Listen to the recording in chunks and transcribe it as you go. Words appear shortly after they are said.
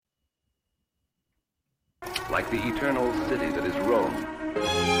like the eternal city that is Rome.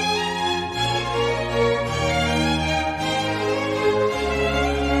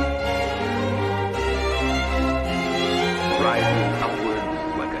 Rises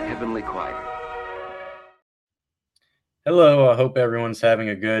upwards like a heavenly choir. Hello, I hope everyone's having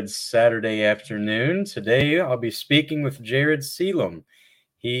a good Saturday afternoon. Today I'll be speaking with Jared Selim.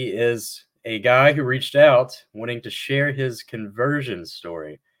 He is a guy who reached out wanting to share his conversion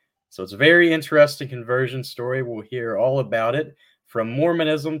story. So it's a very interesting conversion story. We'll hear all about it from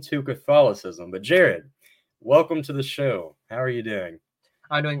Mormonism to Catholicism. But Jared, welcome to the show. How are you doing?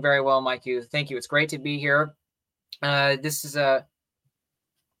 I'm doing very well, Mike. Thank you. It's great to be here. This is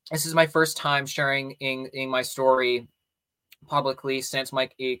my first time sharing in my story publicly since my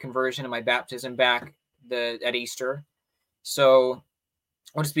conversion and my baptism back at Easter. So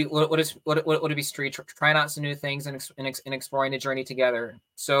we'll just be what it be street trying out some new things and exploring the journey together.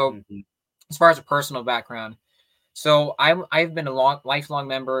 So as far as a personal background, so I've been a lifelong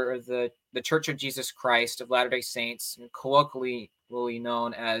member of the Church of Jesus Christ of Latter-day Saints, colloquially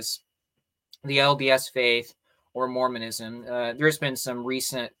known as the LDS faith or Mormonism. There's been some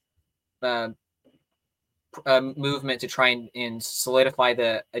recent movement to try and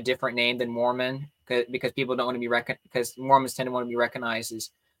solidify a different name than Mormon, because people don't want to be because Mormons tend to want to be recognized as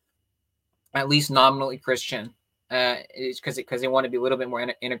at least nominally Christian, because they want to be a little bit more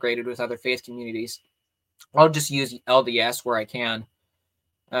integrated with other faith communities. I'll just use LDS where I can.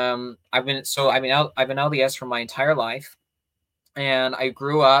 I've been LDS for my entire life, and I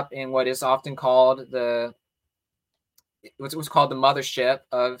grew up in what is often called what's called the mothership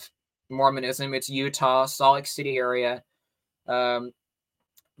of Mormonism. It's Utah, Salt Lake City area.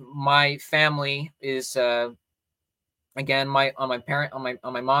 My family is again on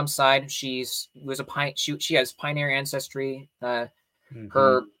my mom's side. She has pioneer ancestry.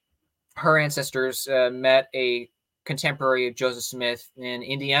 Her ancestors met a contemporary of Joseph Smith in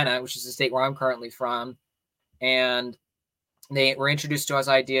Indiana, which is the state where I'm currently from, and they were introduced to his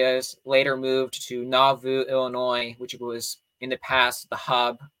ideas. Later moved to Nauvoo, Illinois, which was in the past the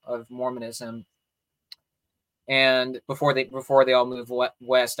hub of Mormonism, and before they all moved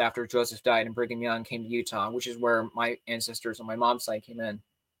west after Joseph died and Brigham Young came to Utah, which is where my ancestors on my mom's side came in.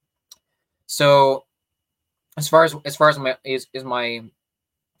 So as far as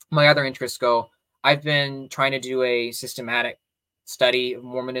my other interests go, I've been trying to do a systematic study of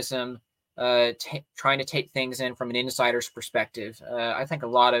Mormonism, trying to take things in from an insider's perspective. I think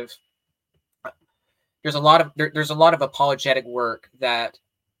there's a lot of apologetic work that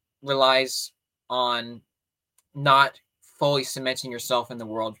relies on not fully cementing yourself in the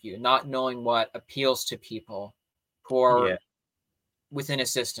worldview, not knowing what appeals to people who are within a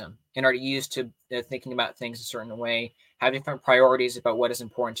system and are used to thinking about things a certain way, have different priorities about what is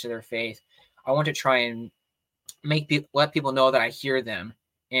important to their faith. I want to try and let people know that I hear them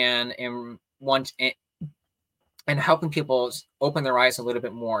and helping people open their eyes a little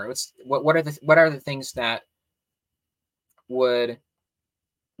bit more. What are the things that would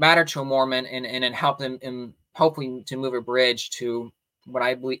matter to a Mormon and help them in hopefully to move a bridge to what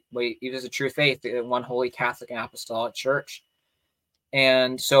I believe is a true faith, the one holy Catholic and Apostolic Church.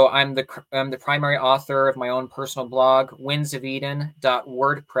 And so I'm the primary author of my own personal blog,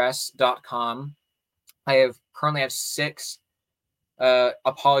 windsofeden.wordpress.com. I currently have 6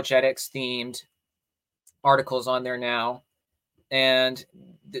 apologetics themed articles on there now, and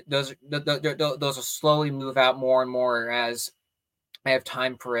those will slowly move out more and more as I have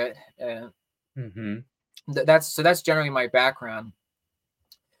time for it. That's generally my background.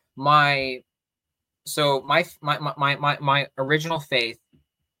 My original faith,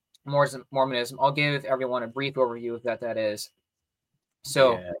 Mormonism. I'll give everyone a brief overview of that is.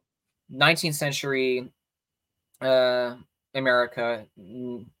 So, 19th century America,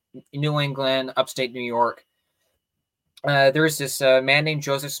 New England, upstate New York. There's this man named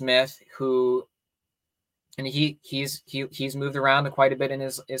Joseph Smith he's moved around quite a bit in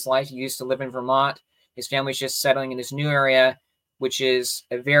his life. He used to live in Vermont. His family's just settling in this new area, which is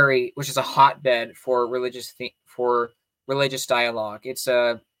a hotbed for religious dialogue. It's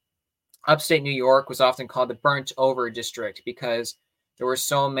upstate New York was often called the burnt over district because there were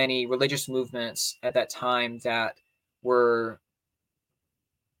so many religious movements at that time that were,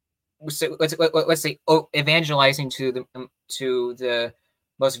 let's say evangelizing to the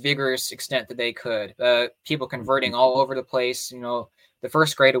most vigorous extent that they could. People converting all over the place. The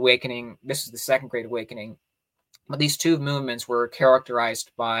First Great Awakening. This is the Second Great Awakening. But these two movements were characterized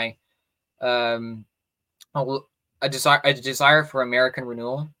by a desire for American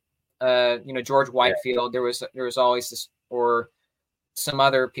renewal. George Whitefield. There was always this, or some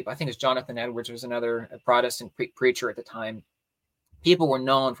other people. I think it's Jonathan Edwards was another Protestant preacher at the time. People were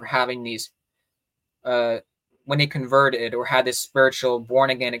known for having these, when they converted or had this spiritual born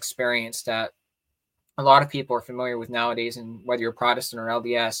again experience that a lot of people are familiar with nowadays. And whether you're Protestant or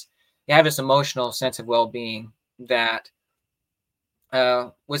LDS, they have this emotional sense of well-being that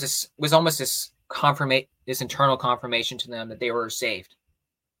was almost this internal confirmation to them that they were saved.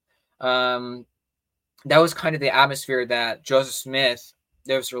 That was kind of the atmosphere that Joseph Smith,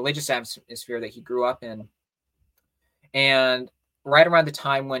 there was a religious atmosphere that he grew up in. And right around the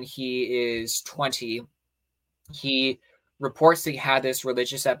time when he is 20, he reports that he had this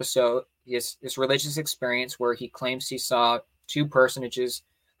religious episode, this religious experience where he claims he saw two personages,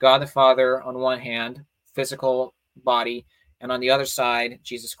 God the Father on one hand, physical body, and on the other side,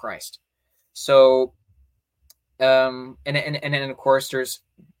 Jesus Christ. So, and then of course there's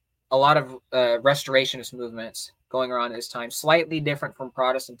a lot of restorationist movements going around at this time, slightly different from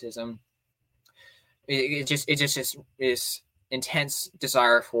Protestantism. It just is intense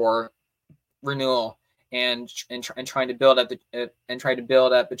desire for renewal and trying to build up the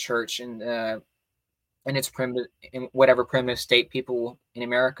church and its primitive, in whatever primitive state people in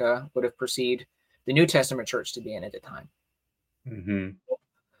America would have perceived the New Testament church to be in at the time.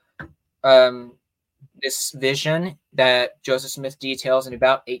 This vision that Joseph Smith details in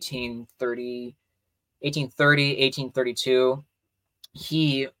about 1832,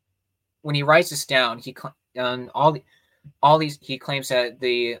 when he writes this down, he claims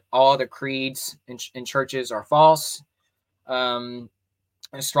that all the creeds in churches are false. In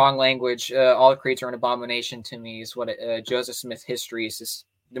strong language, all the creeds are an abomination to me is what Joseph Smith history is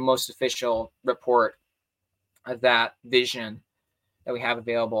the most official report of that vision that we have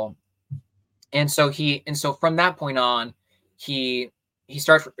available. And so from that point on, he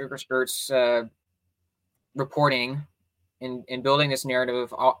starts reporting and building this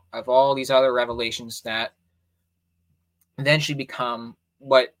narrative of all these other revelations that eventually become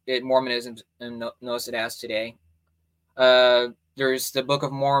what Mormonism knows it as today. There's the Book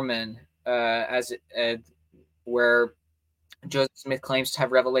of Mormon, where Joseph Smith claims to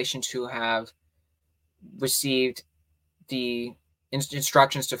have revelation to have received the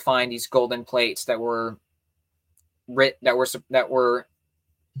instructions to find these golden plates that were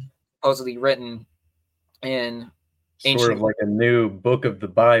supposedly written in sort of like a new book of the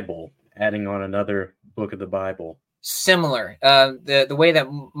Bible, adding on another book of the Bible. Similar, the way that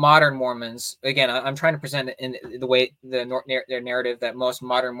modern Mormons, again, I'm trying to present it in the way their narrative that most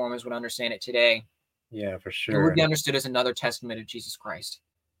modern Mormons would understand it today. Yeah, for sure. It would be understood as another testament of Jesus Christ.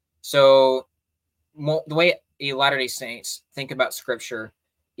 So the way Latter-day Saints think about Scripture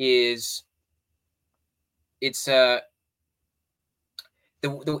is the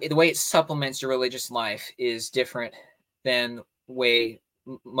way it supplements your religious life is different than the way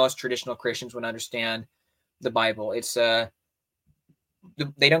most traditional Christians would understand the Bible. It's they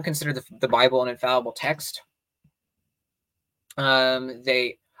don't consider the Bible an infallible text. And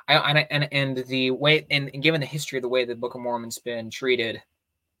the way and given the history of the way the Book of Mormon's been treated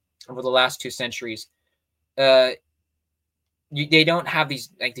over the last 2 centuries, they don't have these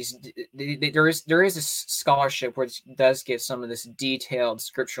there is a scholarship which does give some of this detailed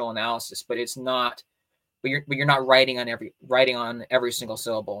scriptural analysis, but it's not. But you're not writing on every single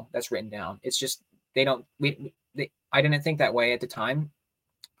syllable that's written down. It's just I didn't think that way at the time,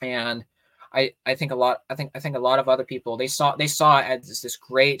 and I think a lot of other people they saw it as this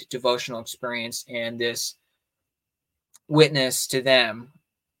great devotional experience and this witness to them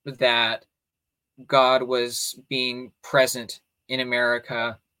that God was being present in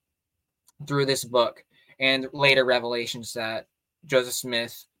America through this book and later revelations that Joseph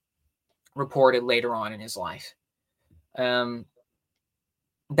Smith reported later on in his life. From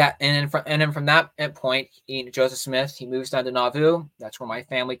that point, Joseph Smith, he moves down to Nauvoo. That's where my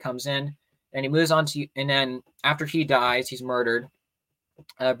family comes in, and he moves on to. And then after he dies, he's murdered.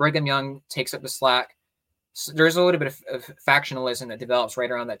 Brigham Young takes up the slack. So there's a little bit of factionalism that develops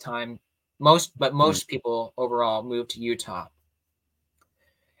right around that time. Most people overall move to Utah,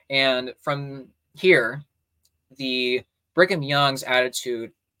 and from here, the Brigham Young's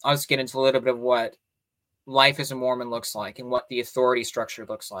attitude. I'll just get into a little bit of what life as a Mormon looks like and what the authority structure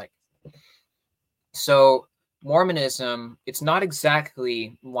looks like. So Mormonism, it's not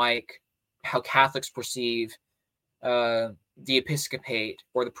exactly like how Catholics perceive the episcopate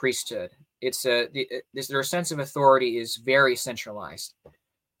or the priesthood. It's their sense of authority is very centralized.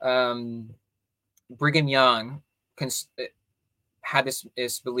 Brigham Young had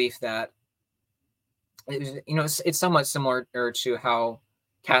this belief that it's somewhat similar to how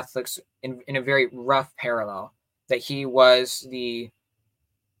Catholics in a very rough parallel, that he was the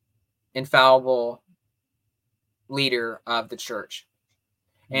infallible leader of the church.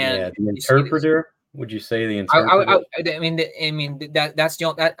 And yeah, the you see this. interpreter. Would you say the interpreter? I mean that's the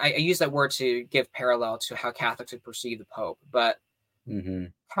only, that I use that word to give parallel to how Catholics would perceive the Pope, but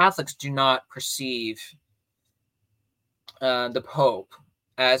Catholics do not perceive the Pope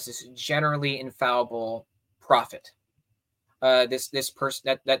as this generally infallible prophet. This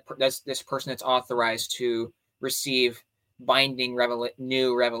person that's this person that's authorized to receive binding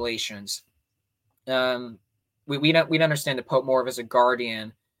new revelations. We don't understand the Pope more of as a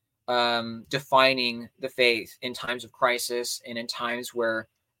guardian, defining the faith in times of crisis and in times where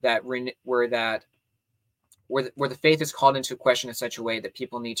the faith is called into question in such a way that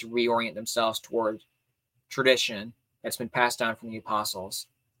people need to reorient themselves toward tradition that's been passed down from the apostles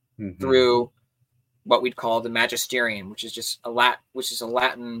through what we'd call the magisterium, which is just a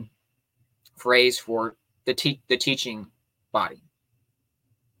Latin phrase for the teaching body.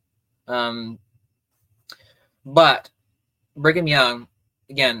 But Brigham Young,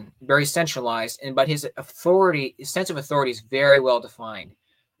 again, very centralized, but his sense of authority is very well defined.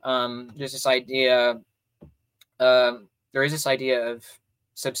 There's this idea. There is this idea of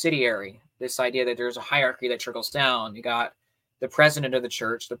subsidiary. This idea that there's a hierarchy that trickles down. You got the president of the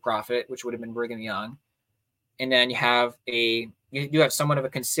church, the prophet, which would have been Brigham Young, and then you have somewhat of a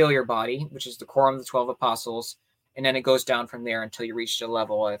conciliar body, which is the quorum of the 12 apostles, and then it goes down from there until you reach the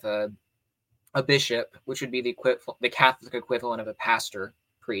level of a bishop, which would be the Catholic equivalent of a pastor,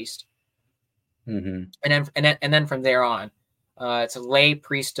 priest, and then from there on, it's a lay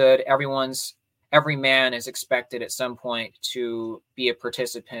priesthood. Every man is expected at some point to be a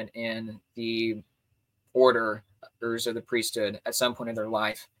participant in the orders of the priesthood at some point in their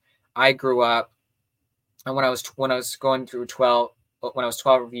life. I grew up, and when I was 12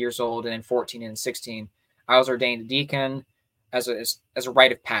 years old, and then 14 and 16, I was ordained a deacon as a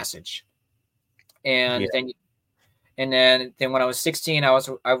rite of passage. And then when I was 16, I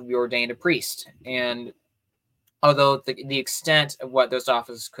would be ordained a priest. And although the extent of what those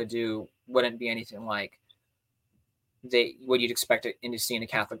offices could do wouldn't be anything like what you'd expect to see in a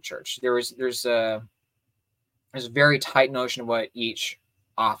Catholic church, there's a very tight notion of what each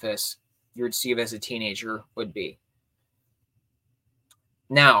office you receive as a teenager would be.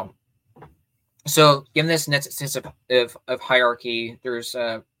 Now, so given this sense of hierarchy, there's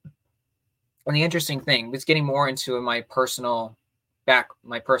and the interesting thing was getting more into my personal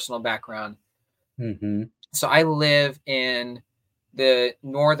background. So I live in the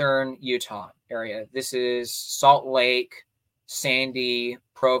northern Utah area. This is Salt Lake, Sandy,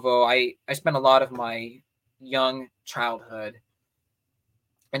 Provo. I spent a lot of my young childhood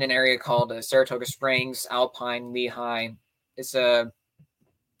in an area called Saratoga Springs, Alpine, Lehigh. This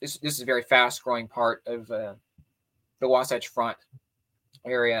is a very fast growing part of the Wasatch Front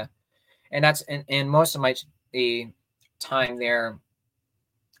area. And that's and most of the time there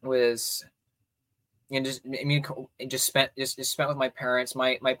was just spent with my parents.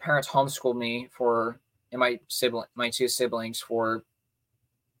 My parents homeschooled me and my two siblings for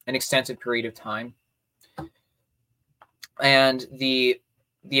an extensive period of time. And the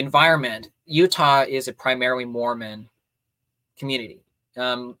environment, Utah is a primarily Mormon community.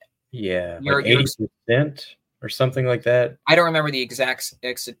 Like 80% or something like that. I don't remember the exact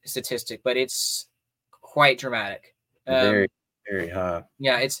statistic, but it's quite dramatic. Very, very high.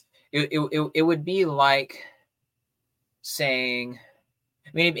 Yeah, it would be like saying, I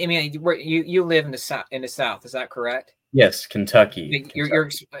mean, you live in the South, is that correct? Yes, Kentucky. You're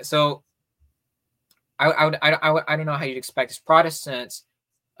so. I don't know how you'd expect this. Protestants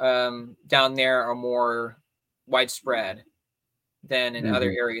down there are more widespread than in other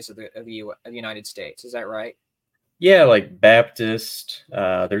areas of the United States. Is that right? Yeah, like Baptist.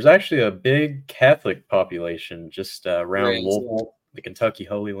 There's actually a big Catholic population just around Louisville, the Kentucky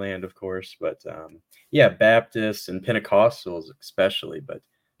Holy Land, of course. But yeah, Baptists and Pentecostals especially. But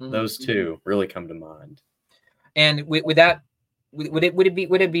those two really come to mind. And with that, would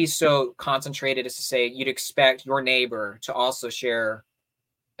it be so concentrated as to say you'd expect your neighbor to also share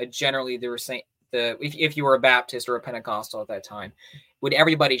generally if you were a Baptist or a Pentecostal at that time, would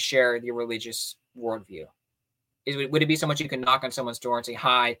everybody share the religious worldview? Would it be so much you can knock on someone's door and say,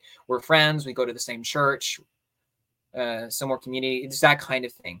 "Hi, we're friends. We go to the same church, similar community"? It's that kind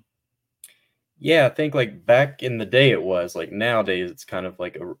of thing. Yeah, I think like back in the day it was. Like nowadays it's kind of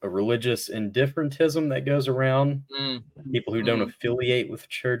like a religious indifferentism that goes around. People who don't affiliate with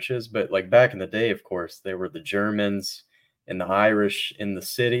churches. But like back in the day, of course, there were the Germans and the Irish in the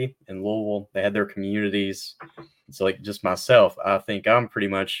city in Louisville. They had their communities. So like just myself, I think I'm pretty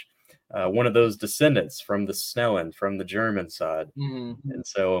much one of those descendants from the Snellen, from the German side. Mm-hmm. And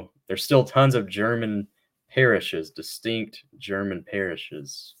so there's still tons of German parishes, distinct German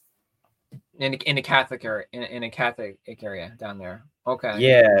parishes. In a Catholic area, in a Catholic area down there. Okay.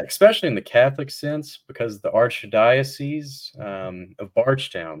 Yeah, especially in the Catholic sense, because the Archdiocese of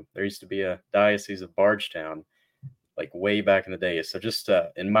Bardstown, there used to be a Diocese of Bardstown, like way back in the day. So just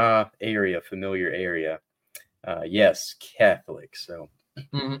in my area, familiar area, yes, Catholic. So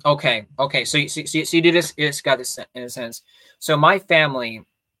Okay. So you do this. It's got this in a sense. So my family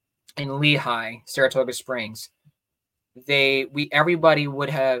in Lehigh, Saratoga Springs, everybody would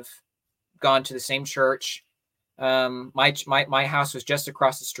have gone to the same church. My house was just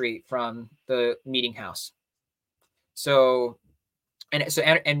across the street from the meeting house. So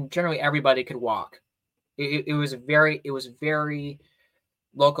and generally everybody could walk. It was a very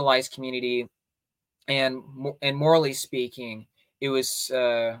localized community, and morally speaking, it was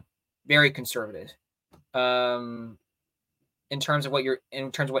very conservative. In terms of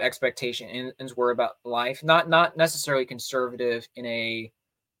what expectations were about life, not necessarily conservative in a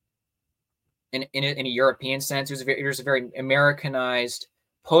European sense. It was a very Americanized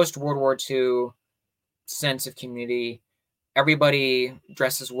post World War II sense of community. Everybody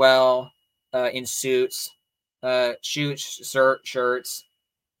dresses well in suits, shirts,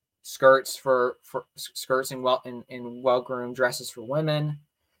 skirts for skirts and well-groomed dresses for women.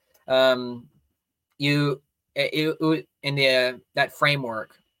 In that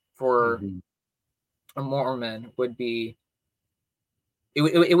framework for a Mormon would be.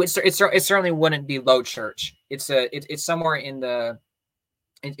 It certainly wouldn't be low church. It's somewhere in the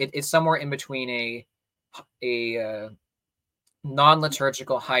it's somewhere in between a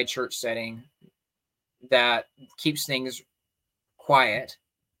non-liturgical high church setting that keeps things quiet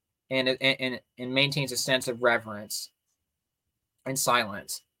and maintains a sense of reverence and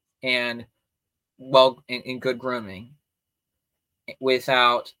silence and good grooming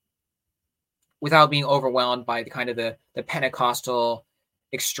without being overwhelmed by the kind of the Pentecostal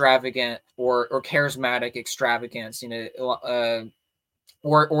extravagant or charismatic extravagance,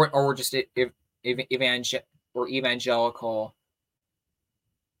 or just evangelical.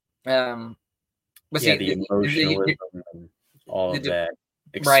 But yeah, the emotionalism and all of that.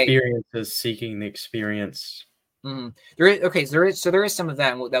 Experiences, right. Seeking the experience. Mm-hmm. There is some of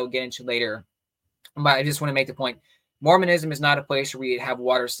that that we'll get into later. But I just want to make the point: Mormonism is not a place where we have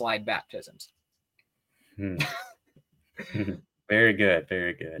water slide baptisms. Very good,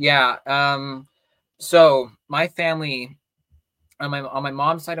 very good. Yeah. So my family, on my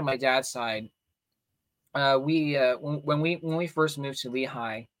mom's side and my dad's side, when we first moved to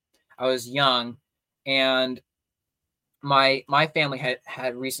Lehigh, I was young, and my family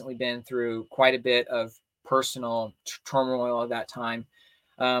had recently been through quite a bit of personal turmoil at that time.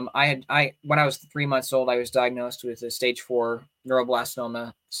 When I was 3 months old, I was diagnosed with a stage 4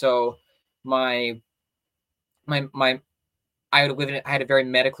 neuroblastoma. So I had a very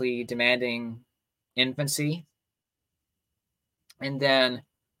medically demanding infancy, and then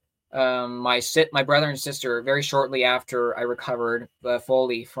my brother and sister, very shortly after I recovered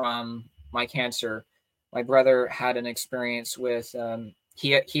fully from my cancer, my brother had an experience with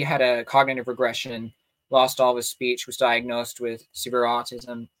he had a cognitive regression, lost all of his speech, was diagnosed with severe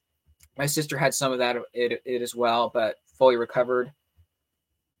autism. My sister had some of that it as well, but fully recovered.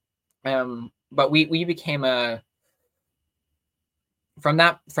 But we became from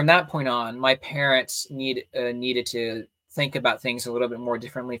that point on, my parents needed to think about things a little bit more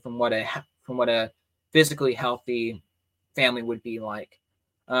differently from what a physically healthy family would be like.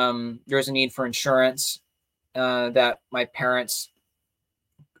 There was a need for insurance that my parents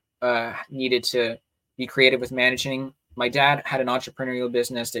needed to be creative with managing. My dad had an entrepreneurial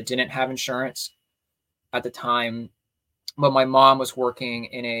business that didn't have insurance at the time, but my mom was working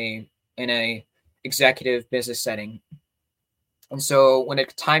in a executive business setting. And so when a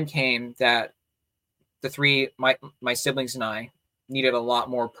time came that my siblings and I needed a lot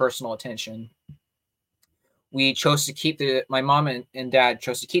more personal attention, we chose to keep my mom and dad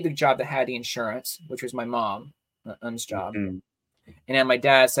chose to keep the job that had the insurance, which was my mom's job. Mm-hmm. And then my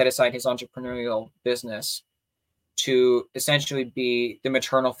dad set aside his entrepreneurial business to essentially be the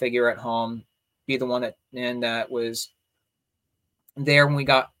maternal figure at home, be the one that was there when we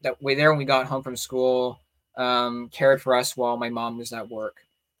got home from school, cared for us while my mom was at work.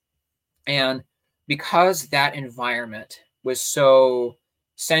 And because that environment was so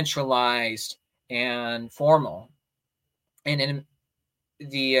centralized and formal, and in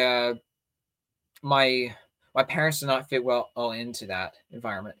my parents did not fit well into that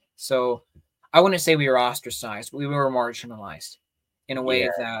environment. So I wouldn't say we were ostracized. We were marginalized in a way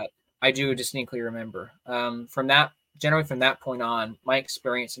that I do distinctly remember. Generally from that point on, my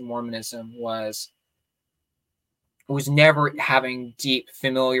experience in Mormonism was never having deep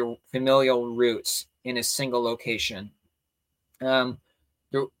familial roots in a single location. Of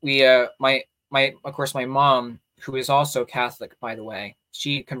course, my mom, who is also Catholic, by the way,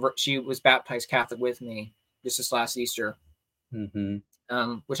 she was baptized Catholic with me just this last Easter,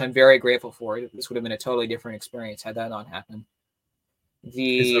 which I'm very grateful for. This would have been a totally different experience had that not happened.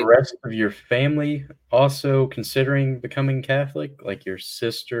 Is the rest of your family also considering becoming Catholic, like your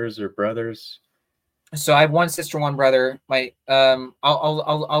sisters or brothers? So I have one sister, one brother.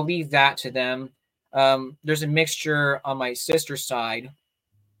 I'll leave that to them. There's a mixture on my sister's side.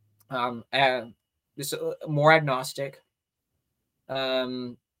 This more agnostic.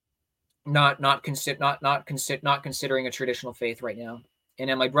 Not considering a traditional faith right now. And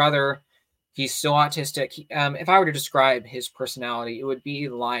then my brother, he's still autistic. If I were to describe his personality, it would be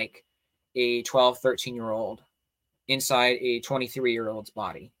like a 12, 13-year-old inside a 23-year-old's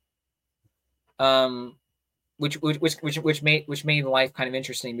body. Which made life kind of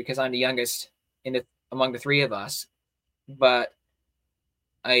interesting because I'm the youngest among the three of us, but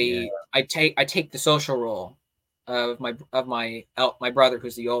I take the social role of my brother,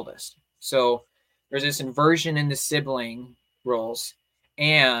 who's the oldest. So there's this inversion in the sibling roles,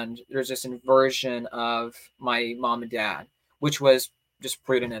 and there's this inversion of my mom and dad, which was just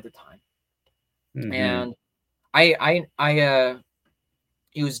prudent at the time. And it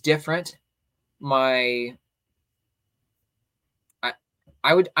was different. I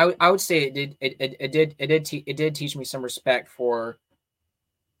would say it did teach me some respect for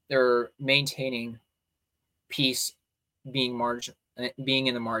their maintaining peace, being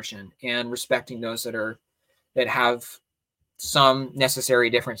in the margin, and respecting those that have some necessary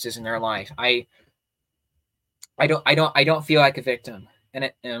differences in their life. I don't feel like a victim,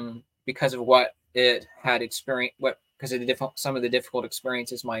 and because of what it had experienced, because of some of the difficult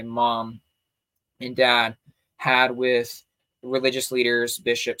experiences my mom and dad had with religious leaders,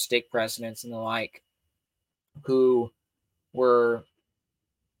 bishops, stake presidents, and the like, who were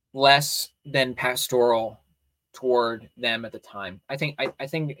less than pastoral toward them at the time. I think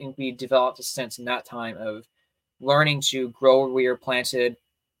we developed a sense in that time of learning to grow where we are planted,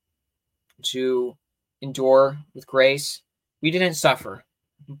 to endure with grace. We didn't suffer,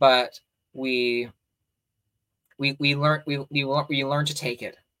 but we learned to take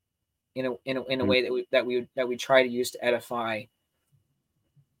it in a way that we try to use to edify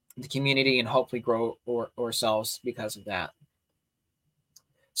the community and hopefully grow ourselves because of that.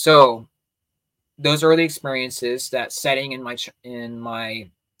 So those early experiences, that setting in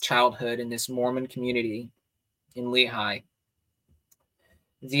my childhood in this Mormon community in Lehigh,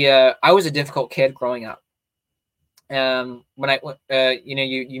 I was a difficult kid growing up. When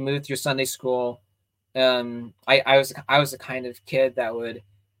you moved through Sunday school, I was the kind of kid that would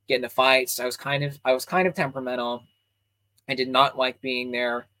get into fights. I was kind of temperamental. I did not like being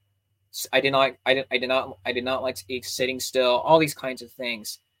there. I did not like sitting still. All these kinds of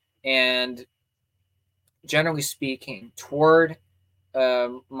things, and generally speaking, toward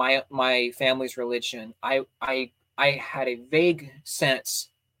my family's religion, I had a vague sense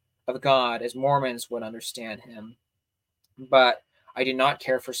of God as Mormons would understand him, but I did not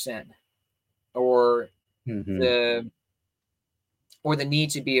care for sin or the need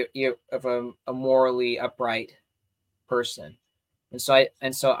to be a morally upright person. And so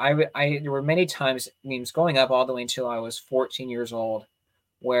there were many times, growing up all the way until I was 14 years old,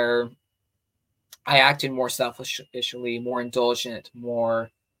 where I acted more selfishly, more indulgent, more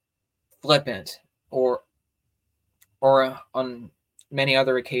flippant, or on many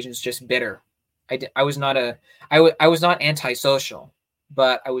other occasions just bitter. I was not antisocial,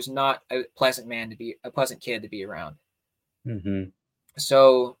 but I was not a pleasant kid to be around.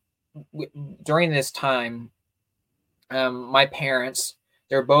 So during this time, my parents,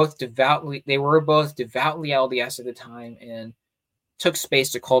 they were both devoutly LDS at the time, and took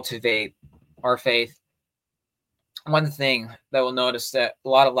space to cultivate our faith. One thing that we'll notice that a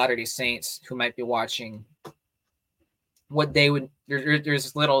lot of Latter-day Saints who might be watching, there's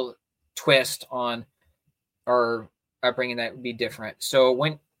this little twist on our upbringing that would be different. So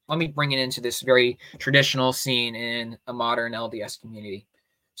let me bring it into this very traditional scene in a modern LDS community.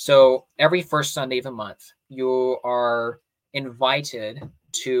 So every first Sunday of the month, you are invited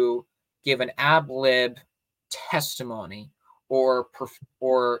to give an ab lib testimony or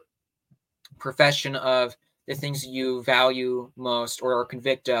profession of the things you value most or are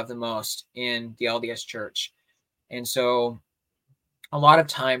convicted of the most in the LDS church. And so a lot of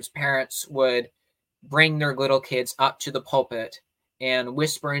times parents would bring their little kids up to the pulpit and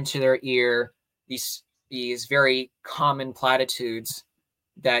whisper into their ear these very common platitudes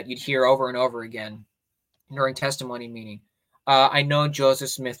that you'd hear over and over again during testimony meeting. I know Joseph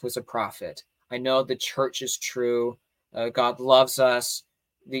Smith was a prophet. I know the church is true. God loves us.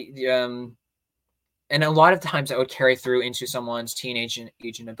 And a lot of times that would carry through into someone's teenage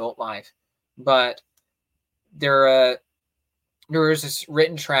and adult life. But there was this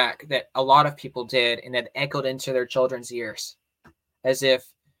written track that a lot of people did, and that echoed into their children's ears, as if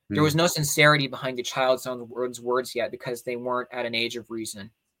there was no sincerity behind the child's own words yet, because they weren't at an age of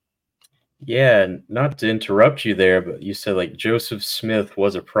reason. Yeah, and not to interrupt you there, but you said like Joseph Smith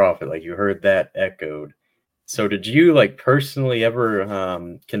was a prophet, like you heard that echoed. So did you like personally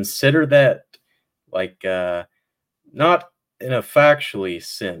ever consider that, like not in a factually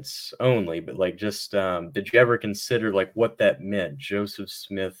sense only, but like just did you ever consider like what that meant? Joseph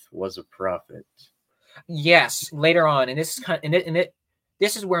Smith was a prophet. Yes, later on, and this is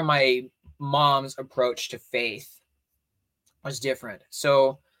this is where my mom's approach to faith was different.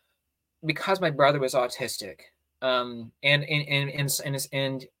 So, because my brother was autistic, and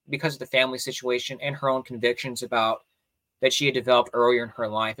because of the family situation and her own convictions about that she had developed earlier in her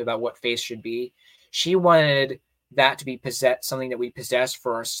life about what faith should be, she wanted that to be something that we possess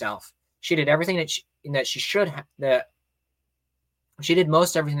for ourselves. She did everything that she should have. That she did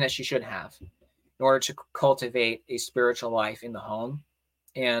most everything that she should have in order to cultivate a spiritual life in the home.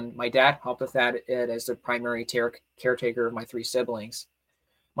 And my dad helped with that as the primary caretaker of my 3 siblings.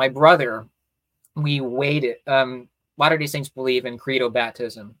 My brother, we waited. Latter-day Saints believe in credo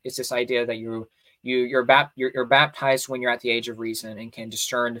baptism. It's this idea that you're baptized when you're at the age of reason and can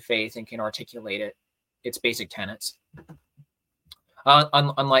discern the faith and can articulate its basic tenets.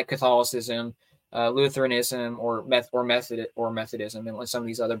 Unlike Catholicism, Lutheranism, or Methodism, and some of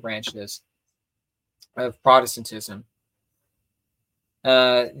these other branches of Protestantism.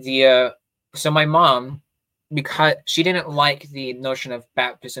 So my mom, because she didn't like the notion of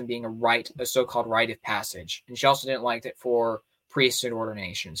baptism being a so-called rite of passage, and she also didn't like it for priesthood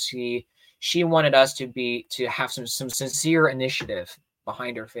ordinations. She wanted us to have some sincere initiative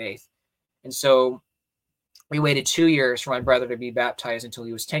behind our faith, and so we waited 2 years for my brother to be baptized until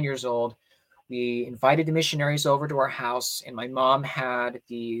he was 10 years old. We invited the missionaries over to our house, and my mom had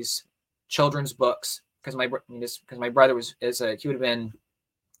these children's books because my brother he would have been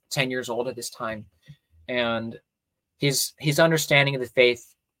 10 years old at this time. And his understanding of the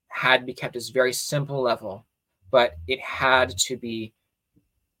faith had to be kept at a very simple level, but it had to be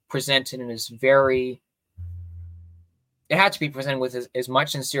presented with as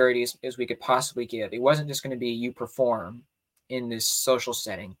much sincerity as we could possibly give. It wasn't just going to be you perform in this social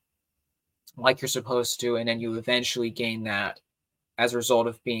setting like you're supposed to, and then you eventually gain that as a result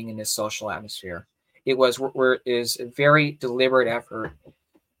of being in this social atmosphere. It is a very deliberate effort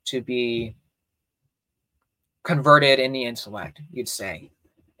to be converted in the intellect, you'd say,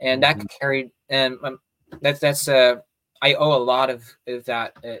 and that carried. And I owe a lot of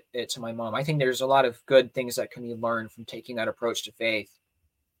that to my mom. I think there's a lot of good things that can be learned from taking that approach to faith.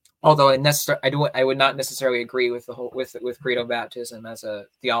 Although I would not necessarily agree with with credo baptism as a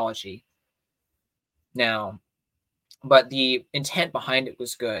theology now, but the intent behind it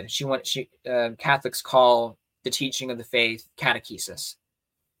was good. Catholics call the teaching of the faith catechesis,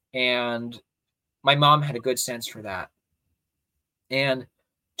 and my mom had a good sense for that. And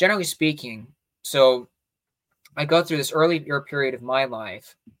generally speaking, so I go through this earlier period of my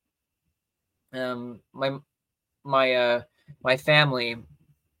life. My family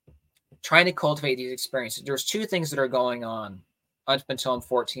trying to cultivate these experiences. There's 2 things that are going on up until I'm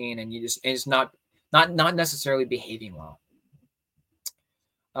 14, and it's not necessarily behaving well.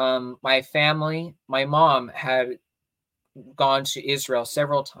 My mom had gone to Israel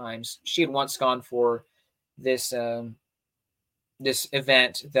several times. She had once gone for this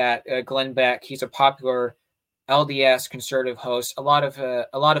event that Glenn Beck, he's a popular LDS conservative host. A lot of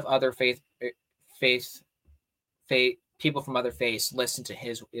other faith people from other faiths listen to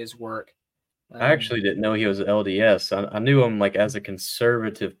his work. I actually didn't know he was LDS. I knew him like as a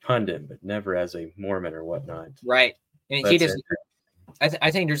conservative pundit, but never as a Mormon or whatnot. Right, and he doesn't.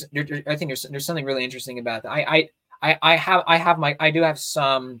 I think there's something really interesting about that. I do have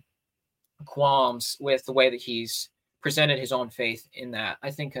some qualms with the way that he's presented his own faith in that.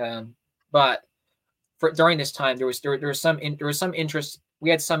 I think, but during this time there was some interest. We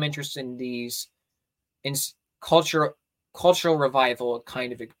had some interest in these cultural revival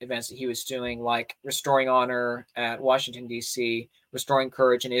kind of events that he was doing, like Restoring Honor at Washington, D.C., Restoring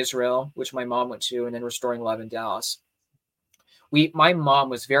Courage in Israel, which my mom went to, and then Restoring Love in Dallas. My mom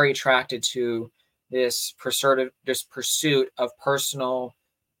was very attracted to this pursuit of personal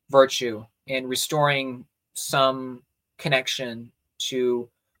virtue and restoring some connection to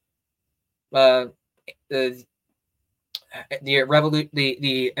the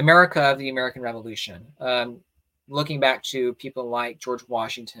America of the American Revolution. Looking back to people like George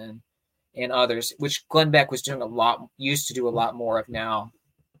Washington and others, which Glenn Beck used to do a lot more of now.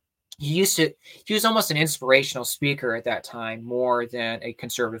 He was almost an inspirational speaker at that time, more than a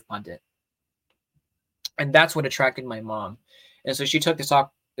conservative pundit. And that's what attracted my mom. And so she took this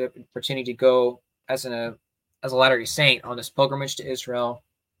opportunity to go as a Latter-day Saint on this pilgrimage to Israel,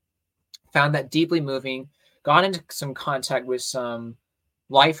 found that deeply moving, got into some contact with some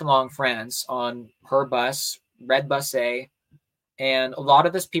lifelong friends on her bus, Red Bus A, and a lot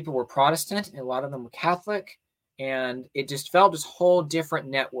of those people were Protestant, and a lot of them were Catholic, and it just felt this whole different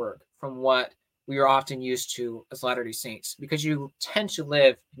network from what we are often used to as Latter-day Saints, because you tend to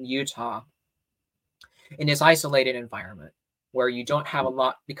live in Utah in this isolated environment where you don't have a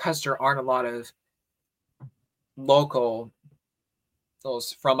lot, because there aren't a lot of locals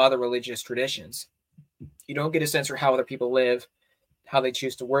from other religious traditions. You don't get a sense for how other people live, how they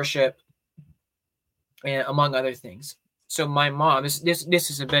choose to worship, and among other things. So my mom, this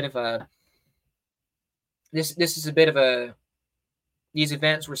is a bit of a these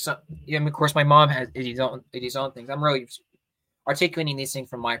events were some. Of course, my mom has his own things. I'm really articulating these things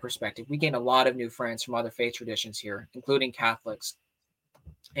from my perspective. We gained a lot of new friends from other faith traditions here, including Catholics.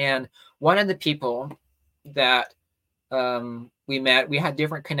 And one of the people that we met, we had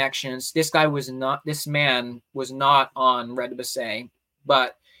different connections. This man was not on Red Bus,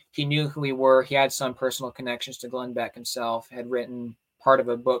 but he knew who we were. He had some personal connections to Glenn Beck himself, had written part of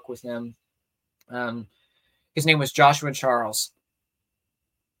a book with him. His name was Joshua Charles.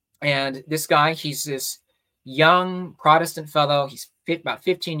 And this guy, he's this young Protestant fellow. He's about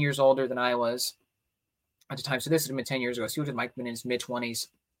 15 years older than I was at the time. So this had been 10 years ago. So he would have been in his mid-20s.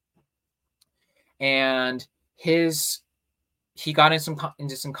 And he got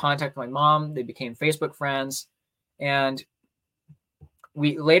into some contact with my mom. They became Facebook friends. And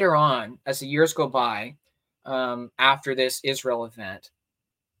we later on, as the years go by, after this Israel event,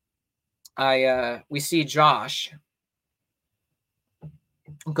 we see Josh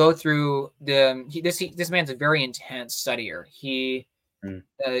go through this man's a very intense studier. He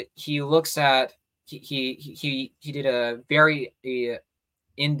looks at he did a very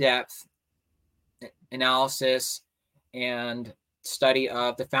in-depth analysis and study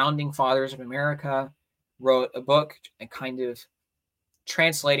of the founding fathers of America, wrote a book and kind of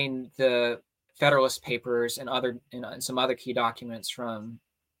translating the Federalist Papers and some other key documents from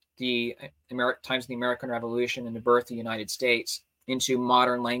the times of the American Revolution and the birth of the United States into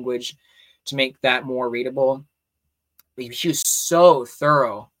modern language to make that more readable. He was so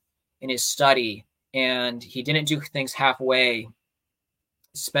thorough in his study, and he didn't do things halfway.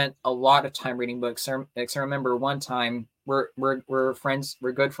 Spent a lot of time reading books. I remember one time, we're friends,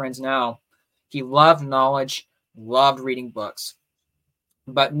 we're good friends now. He loved knowledge, loved reading books.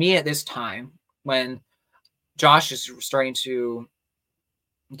 But me at this time, when Josh is starting to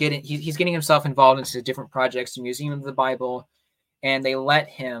he's getting himself involved into different projects, the Museum of the Bible, and they let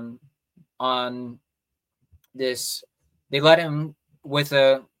him on this. They let him with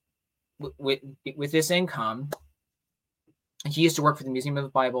this income. He used to work for the Museum of the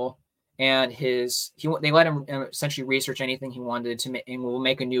Bible, and they let him essentially research anything he wanted to, and we'll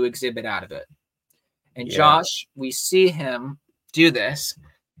make a new exhibit out of it. And yeah. Josh, we see him do this,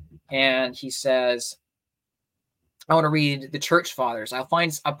 and he says, I want to read the Church Fathers. I'll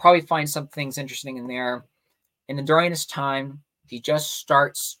probably find some things interesting in there. And then during this time, he just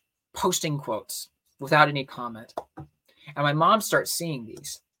starts posting quotes without any comment. And my mom starts seeing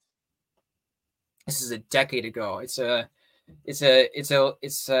these. This is a decade ago. It's a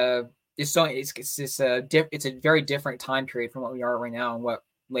very different time period from what we are right now and what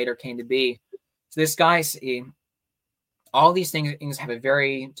later came to be. So this guy, all these things have a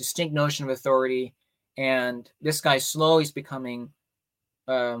very distinct notion of authority, and this guy slowly is becoming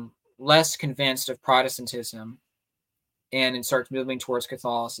less convinced of Protestantism, and starts moving towards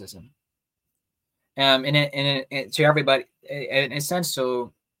Catholicism. And to everybody, in a sense,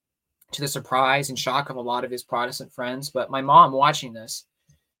 to the surprise and shock of a lot of his Protestant friends. But my mom, watching this,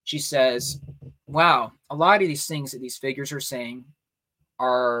 she says, wow, a lot of these things that these figures are saying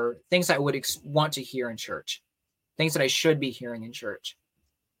are things I would want to hear in church, things that I should be hearing in church.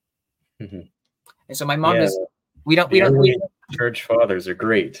 Mm-hmm. And so my mom is, we don't Church Fathers are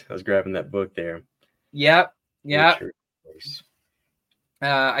great. I was grabbing that book there. Yep.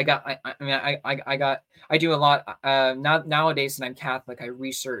 I do a lot nowadays, and I'm Catholic. I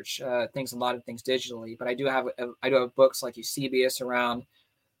research a lot of things digitally, but I do have books like Eusebius around.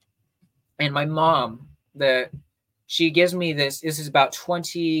 And my mom, she gives me this is about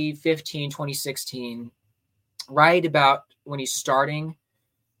 2015, 2016, right about when he's starting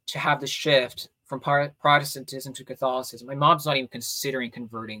to have the shift from Protestantism to Catholicism. My mom's not even considering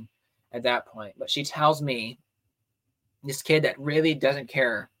converting at that point, but she tells me, this kid that really doesn't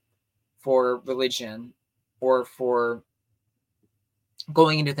care for religion or for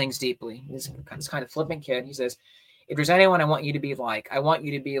going into things deeply, this kind of flippant kid, he says, if there's anyone I want you to be like, I want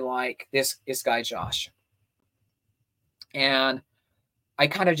you to be like this guy Josh. And I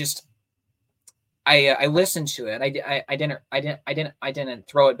kind of just I listened to it. I didn't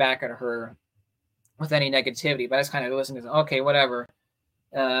throw it back at her with any negativity, but I just kind of listened to, okay, whatever.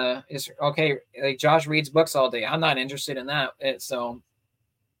 It's okay. Like, Josh reads books all day. I'm not interested in that. So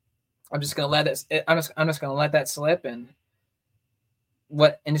I'm just gonna let it. I'm just gonna let that slip and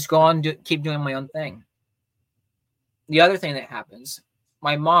just go on, keep doing my own thing. The other thing that happens,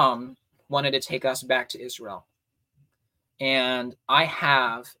 my mom wanted to take us back to Israel, and I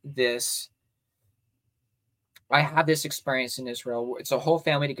have this experience in Israel. It's a whole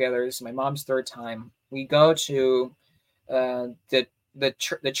family together. This is my mom's third time. We go to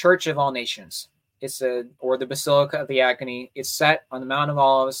the Church of All Nations. Or the Basilica of the Agony. It's set on the Mount of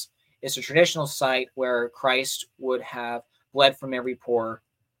Olives. It's a traditional site where Christ would have bled from every pore,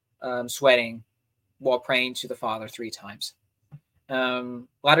 sweating while praying to the Father 3 times.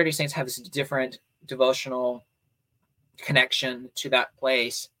 Latter-day Saints have this different devotional connection to that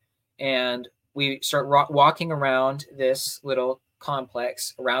place, and we start walking around this little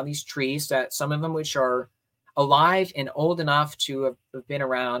complex around these trees, that some of them which are alive and old enough to have been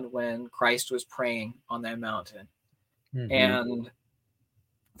around when Christ was praying on that mountain. Mm-hmm. And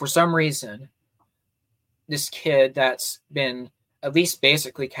for some reason, this kid that's been at least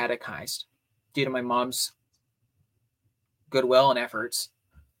basically catechized due to my mom's goodwill and efforts,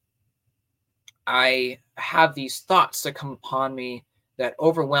 I have these thoughts that come upon me that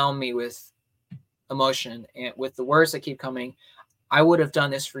overwhelm me with emotion, and with the words that keep coming, I would have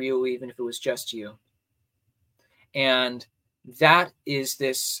done this for you even if it was just you. And that is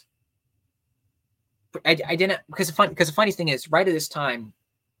this. I didn't, because the funny thing is, right at this time,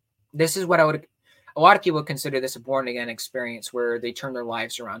 this is what a lot of people would consider this a born again experience where they turn their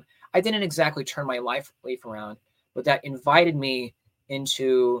lives around. I didn't exactly turn my life around, but that invited me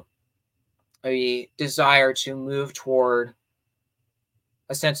into a desire to move toward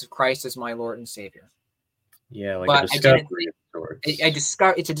a sense of Christ as my Lord and Savior. Yeah, like a discovery of sorts.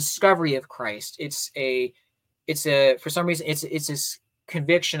 It's a discovery of Christ. It's for some reason, it's this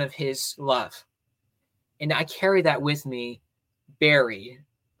conviction of his love. And I carry that with me buried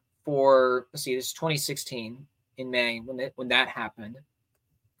for, let's see, this is 2016 in May when that happened.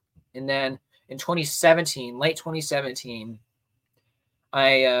 And then in 2017, late 2017,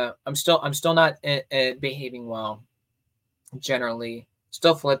 I'm still not behaving well, generally,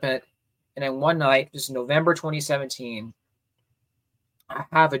 still flippant. And then one night, this is November 2017, I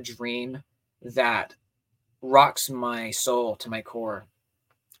have a dream that rocks my soul to my core.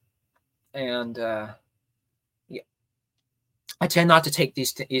 And I tend not to take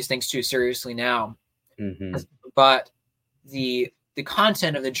these things too seriously now. Mm-hmm. But the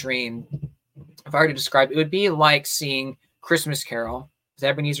content of the dream, if I were to describe it, would be like seeing Christmas Carol with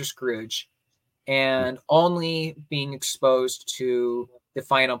Ebenezer Scrooge, and only being exposed to the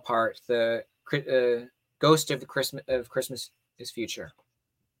final part, the ghost of Christmas is future.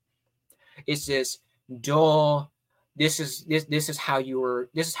 It's this dull. This is how you're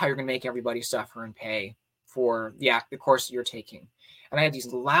going to make everybody suffer and pay for the course that you're taking. And I have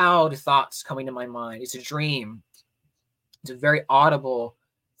these loud thoughts coming to my mind. It's a dream. It's a very audible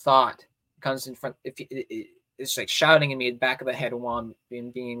thought. It comes in front. It's like shouting at me at the back of the head while I'm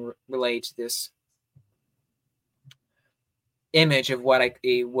being relayed to this image of what I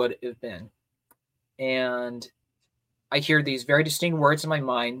would have been. And I hear these very distinct words in my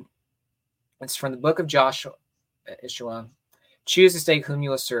mind. It's from the book of Joshua. Choose this day whom you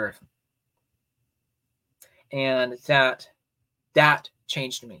will serve. And that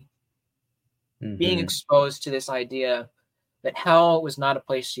changed me. Mm-hmm. Being exposed to this idea that hell was not a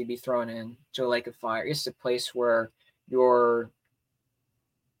place to be thrown into a lake of fire. It's a place where your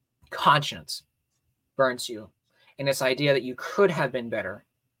conscience burns you. And this idea that you could have been better,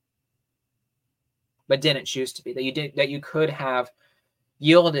 but didn't choose to be, that you could have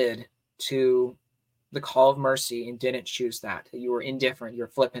yielded to the call of mercy and didn't choose that you were indifferent, you're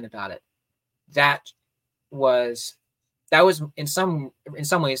flippant about it. That was that was in some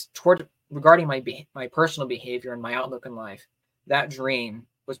ways regarding my personal behavior and my outlook in life. That dream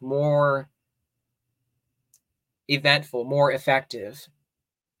was more eventful, more effective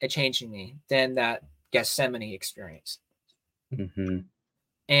at changing me than that Gethsemane experience. Mm-hmm.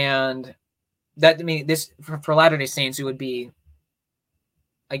 And that, I mean, this for Latter-day Saints, it would be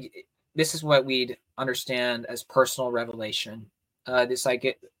like, this is what we'd understand as personal revelation. You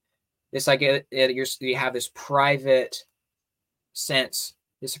have this private sense,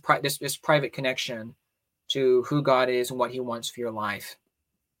 this private connection to who God is and what He wants for your life.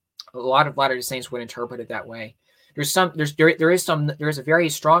 A lot of Latter-day Saints would interpret it that way. There is a very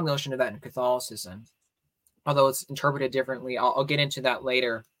strong notion of that in Catholicism, although it's interpreted differently. I'll get into that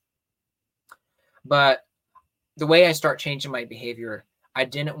later. But the way I start changing my behavior, I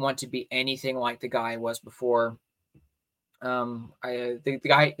didn't want to be anything like the guy I was before.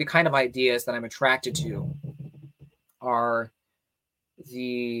 The kind of ideas that I'm attracted to are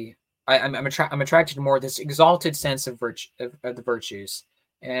I'm attracted to more this exalted sense of virtue, of the virtues,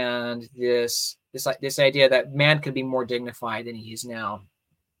 and this idea that man could be more dignified than he is now.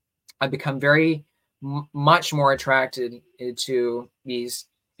 I've become very much more attracted to these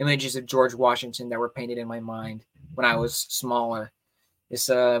images of George Washington that were painted in my mind when I was smaller. This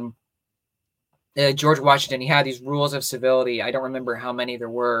George Washington, he had these rules of civility. I don't remember how many there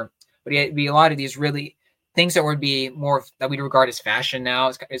were, but he'd be a lot of these really things that would be more that we'd regard as fashion now.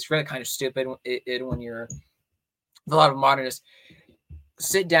 It's really kind of stupid when you're a lot of modernists.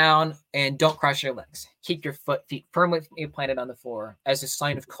 Sit down and don't cross your legs. Keep your feet firmly planted on the floor as a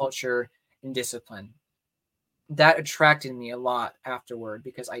sign of culture and discipline. That attracted me a lot afterward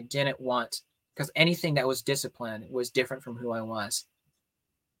because I didn't want, because anything that was discipline was different from who I was.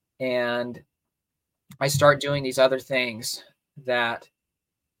 And I start doing these other things that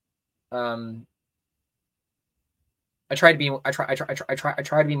I try to be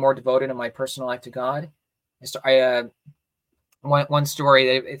more devoted in my personal life to God. One story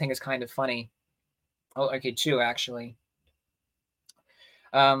that I think is kind of funny. Oh, okay, two actually.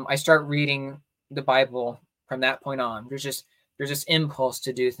 I start reading the Bible from that point on. There's this impulse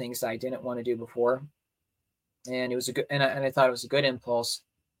to do things that I didn't want to do before, and it was I thought it was a good impulse,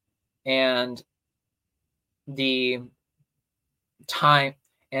 and the time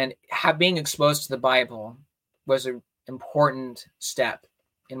and being exposed to the Bible was an important step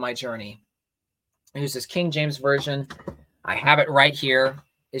in my journey. It was this King James version. I have it right here.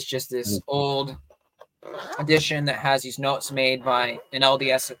 It's just this old edition that has these notes made by an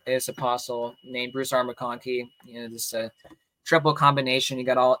LDS apostle named Bruce R. McConkie. You know, this triple combination. You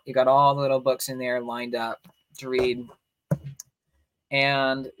got all the little books in there lined up to read.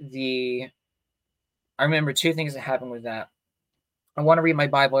 And I remember two things that happened with that. I want to read my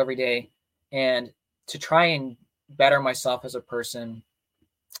Bible every day, and to try and better myself as a person,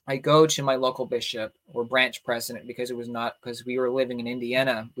 I go to my local bishop or branch president because we were living in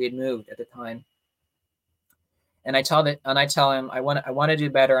Indiana. We had moved at the time. And I tell him I want to do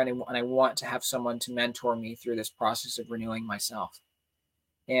better, and I want to have someone to mentor me through this process of renewing myself.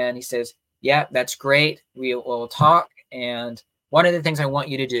 And he says, "Yeah, that's great. We'll talk. And one of the things I want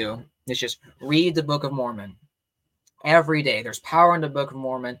you to do is just read the Book of Mormon every day. There's power in the Book of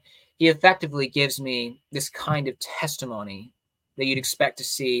Mormon." He effectively gives me this kind of testimony that you'd expect to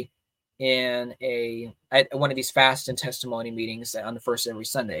see at one of these fast and testimony meetings on the first every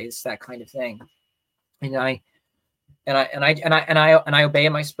Sunday. It's that kind of thing. And I obey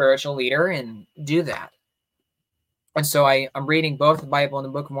my spiritual leader and do that. And so I'm reading both the Bible and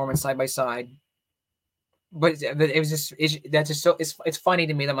the Book of Mormon side by side. But it's funny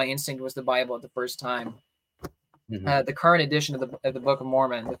to me that my instinct was the Bible at the first time. Mm-hmm. The current edition of the Book of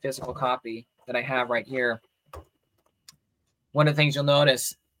Mormon, the physical copy that I have right here, one of the things you'll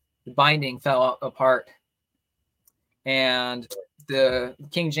notice, the binding fell apart, and the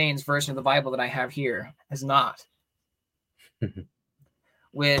King James version of the Bible that I have here has not,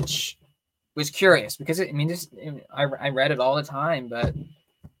 which was curious because I read it all the time, but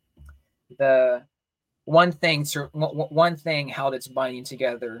the one thing held its binding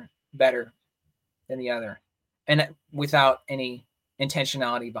together better than the other, and without any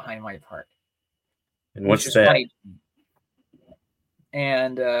intentionality behind my part. And what's that? Funny.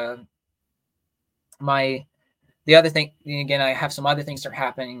 And the other thing, again, I have some other things that are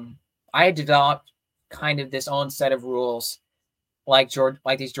happening. I developed kind of this own set of rules, like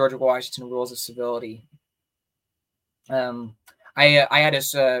these George Washington rules of civility. I had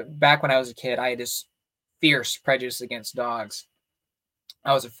this back when I was a kid. I had this fierce prejudice against dogs.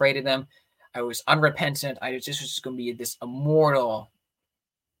 I was afraid of them. I was unrepentant. This was just going to be this immortal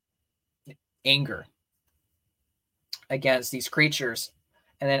anger. against these creatures.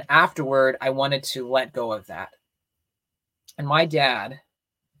 And then afterward, I wanted to let go of that. And my dad,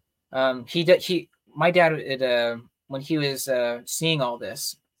 when he was seeing all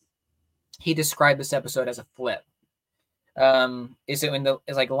this, he described this episode as a flip. Is it when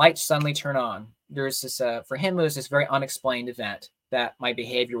it's like lights suddenly turn on? There's this for him, it was this very unexplained event that my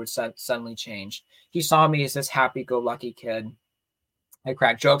behavior would suddenly change. He saw me as this happy-go-lucky kid. I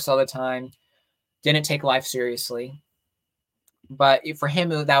cracked jokes all the time, didn't take life seriously. But for him,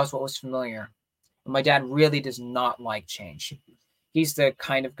 that was what was familiar. My dad really does not like change. He's the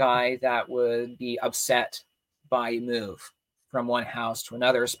kind of guy that would be upset by a move from one house to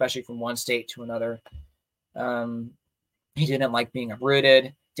another, especially from one state to another. He didn't like being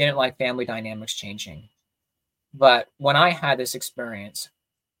uprooted, didn't like family dynamics changing. But when I had this experience,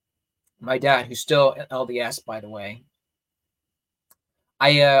 my dad, who's still LDS, by the way,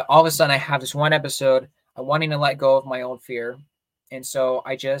 all of a sudden I have this one episode of wanting to let go of my old fear. And so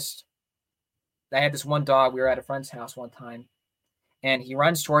I had this one dog. We were at a friend's house one time, and he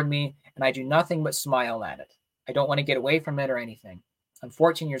runs toward me, and I do nothing but smile at it. I don't want to get away from it or anything. I'm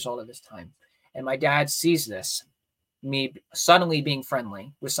 14 years old at this time. And my dad sees this, me suddenly being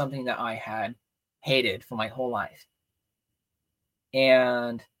friendly with something that I had hated for my whole life.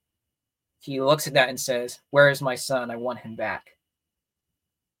 And he looks at that and says, "Where is my son? I want him back."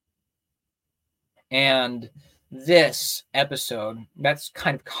 And this episode, that's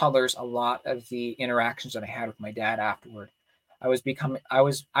kind of colors a lot of the interactions that I had with my dad afterward. I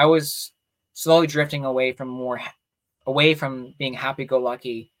was slowly drifting away from being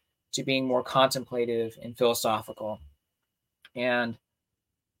happy-go-lucky to being more contemplative and philosophical. And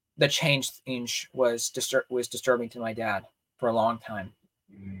the change was disturbing to my dad for a long time.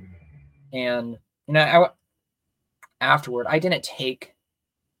 And afterward, I didn't take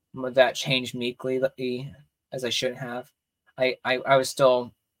that change meekly as I should have. I was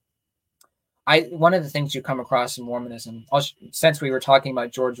still. One of the things you come across in Mormonism, since we were talking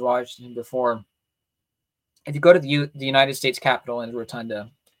about George Washington before, if you go to the United States Capitol in the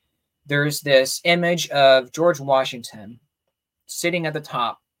Rotunda, there's this image of George Washington sitting at the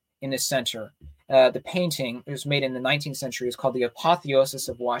top in the center. The painting, it was made in the 19th century, is called the Apotheosis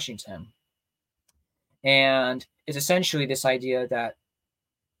of Washington. And it's essentially this idea that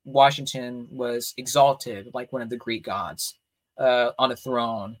Washington was exalted like one of the Greek gods on a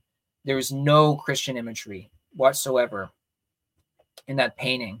throne. There was no Christian imagery whatsoever in that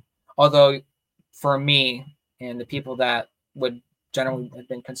painting. Although for me and the people that would generally have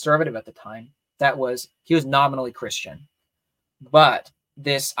been conservative at the time, he was nominally Christian. But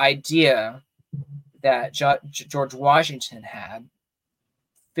this idea that George Washington had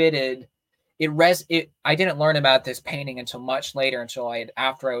fitted I didn't learn about this painting until much later,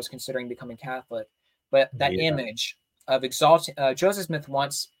 after I was considering becoming Catholic. But that image of exalting, Joseph Smith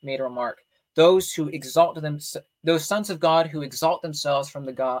once made a remark: those sons of God who exalt themselves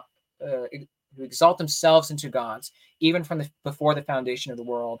who exalt themselves into gods, even from before the foundation of the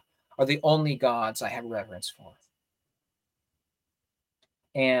world, are the only gods I have reverence for.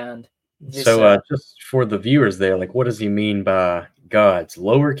 And just for the viewers there, like, what does he mean by gods?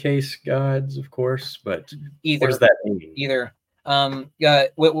 Lowercase gods, of course, but what does that mean? Either. When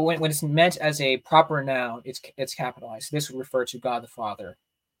it's meant as a proper noun, it's capitalized. This would refer to God the Father.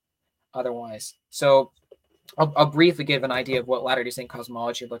 Otherwise, so I'll briefly give an idea of what Latter-day Saint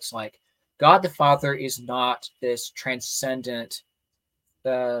cosmology looks like. God the Father is not this transcendent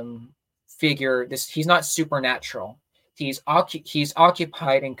figure. He's not supernatural. He's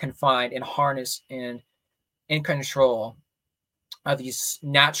occupied and confined and harnessed and in control of these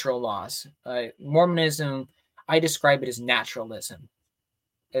natural laws. Mormonism, I describe it as naturalism.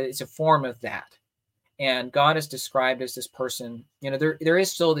 It's a form of that. And God is described as this person. There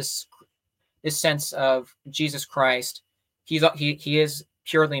is still this sense of Jesus Christ. He is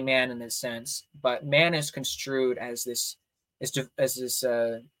purely man in this sense, but man is construed as this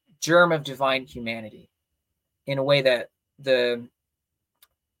germ of divine humanity, in a way that the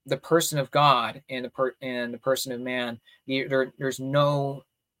person of God and the person of man, there's no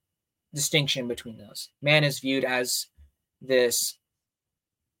distinction between those. Man is viewed as this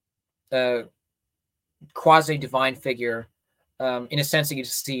quasi-divine figure, in a sense that you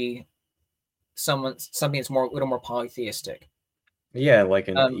see something that's a little more polytheistic. Yeah, like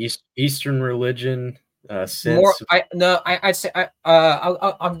an Eastern religion sense. I'd say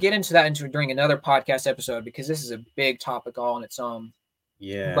I'll get into that during another podcast episode, because this is a big topic all on its own.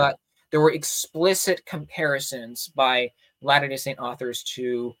 Yeah. But there were explicit comparisons by Latter-day Saint authors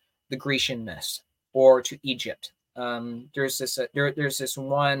to the Grecian myths or to Egypt. There's this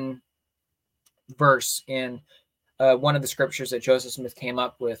one verse in one of the scriptures that Joseph Smith came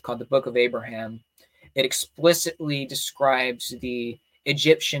up with called the Book of Abraham. It explicitly describes the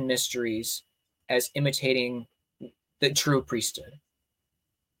Egyptian mysteries as imitating the true priesthood,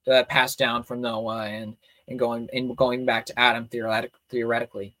 passed down from Noah and going back to Adam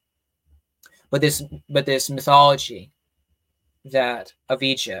theoretically. But this mythology that of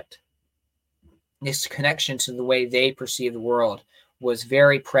Egypt, this connection to the way they perceive the world, was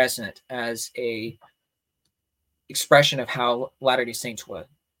very present as a expression of how Latter-day Saints would.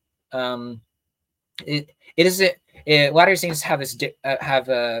 Latter-day Saints have this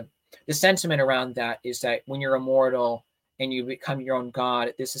the sentiment around that is that when you're immortal and you become your own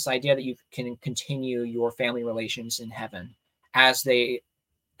God, there's this idea that you can continue your family relations in heaven as they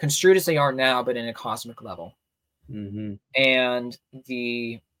construed as they are now, but in a cosmic level. Mm-hmm. And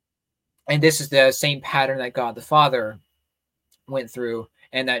this is the same pattern that God the Father went through,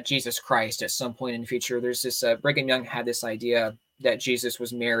 and that Jesus Christ at some point in the future. There's this Brigham Young had this idea that Jesus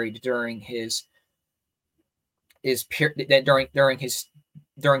was married during the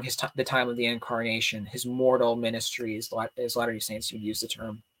time of the incarnation, his mortal ministry, as Latter-day Saints would use the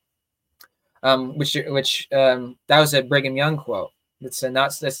term. That was a Brigham Young quote. That's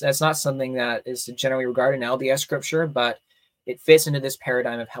not something that is generally regarded in LDS scripture, but it fits into this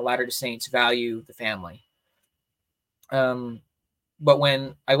paradigm of how Latter-day Saints value the family. But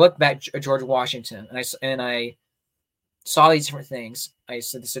when I look back at George Washington and I saw these different things, I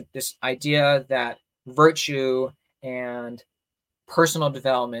said this idea that virtue and personal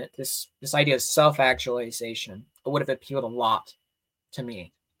development, this idea of self-actualization, would have appealed a lot to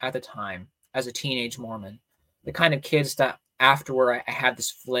me at the time as a teenage Mormon. The kind of kids that afterward I had this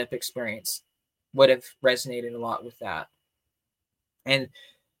flip experience would have resonated a lot with that. And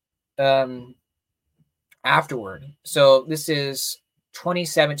afterward, so this is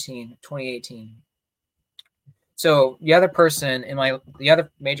 2017, 2018. So the other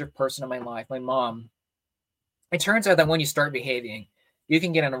major person in my life, my mom, it turns out that when you start behaving, you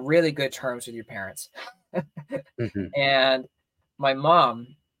can get on a really good terms with your parents. Mm-hmm. And my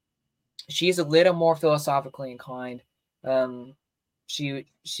mom, she's a little more philosophically inclined. She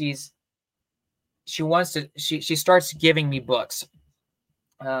starts giving me books,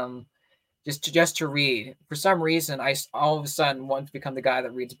 just to read. For some reason, I all of a sudden want to become the guy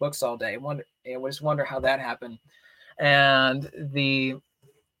that reads books all day. I just wonder how that happened. And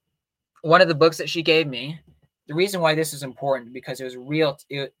one of the books that she gave me, the reason why this is important, because it was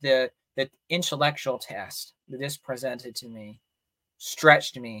the intellectual test that this presented to me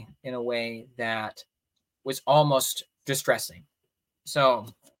stretched me in a way that was almost distressing. So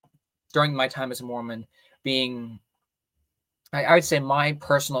during my time as a Mormon, I would say my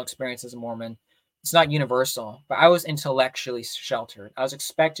personal experience as a Mormon, it's not universal, but I was intellectually sheltered. I was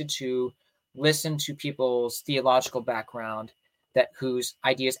expected to listen to people's theological background whose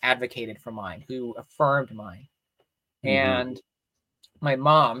ideas advocated for mine, who affirmed mine. Mm-hmm. And my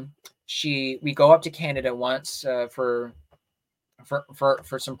mom, we go up to Canada once for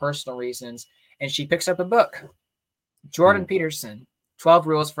some personal reasons, and she picks up a book, Jordan Peterson, 12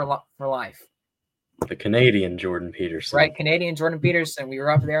 Rules for Life. The Canadian Jordan Peterson. Right, Canadian Jordan Peterson. We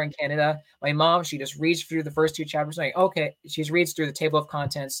were up there in Canada. My mom, she just reads through the first two chapters. Like, okay, she reads through the table of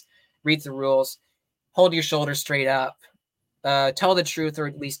contents, reads the rules, hold your shoulders straight up, tell the truth or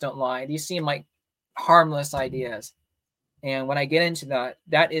at least don't lie. These seem like harmless ideas. And when I get into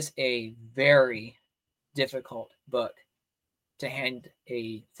that is a very difficult book to hand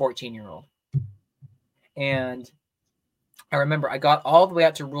a 14-year-old. And I remember I got all the way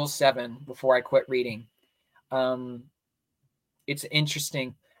up to Rule 7 before I quit reading. It's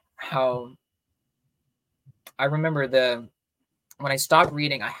interesting how I remember when I stopped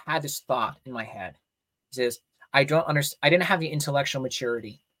reading, I had this thought in my head. It says, I didn't have the intellectual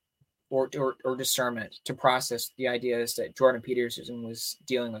maturity or discernment to process the ideas that Jordan Peterson was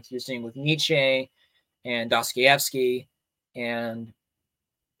dealing with. He was dealing with Nietzsche and Dostoevsky and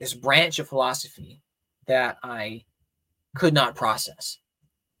this branch of philosophy that I could not process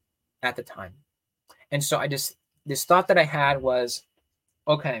at the time. And so this thought that I had was,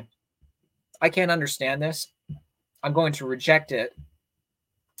 okay, I can't understand this. I'm going to reject it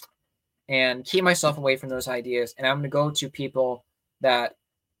and keep myself away from those ideas. And I'm going to go to people that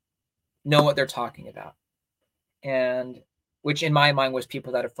know what they're talking about. And which in my mind was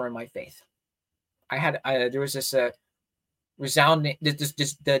people that affirm my faith. There was this resounding,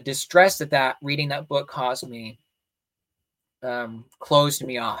 the distress that reading that book caused me, closed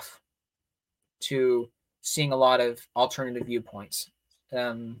me off to seeing a lot of alternative viewpoints,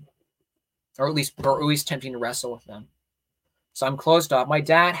 or at least tempting to wrestle with them. So I'm closed off. My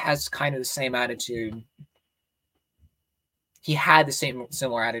dad has kind of the same attitude he had the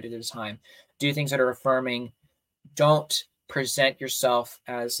similar attitude at the time. Do things that are affirming. Don't present yourself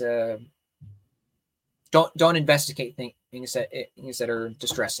as a. Don't investigate things that are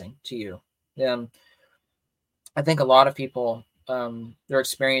distressing to you. I think a lot of people, their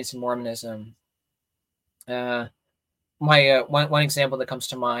experience in Mormonism. One example that comes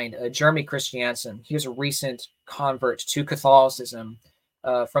to mind, Jeremy Christiansen. He was a recent convert to Catholicism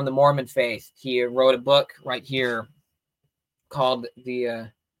from the Mormon faith. He wrote a book right here called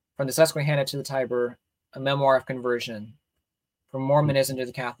From the Susquehanna to the Tiber, a Memoir of Conversion, from Mormonism to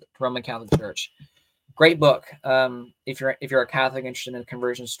the Roman Catholic Church. Great book. If you're a Catholic interested in a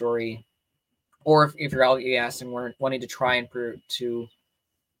conversion story, or if you're LDS and wanting to try and to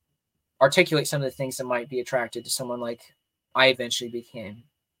articulate some of the things that might be attracted to someone like I eventually became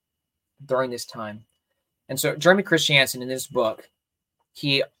during this time. And so Jeremy Christiansen in this book,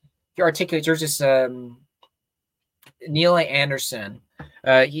 he articulates, there's this Neil A. Anderson.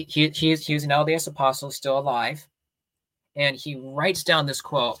 He was an LDS apostle, still alive. And he writes down this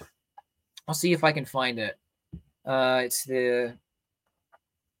quote. I'll see if I can find it. It's the...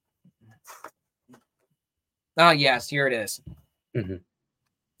 Oh, yes, here it is. Mm-hmm.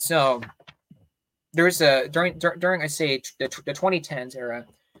 So there's during I say the 2010s era,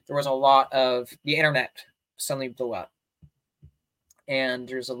 there was a lot of the internet suddenly blew up, and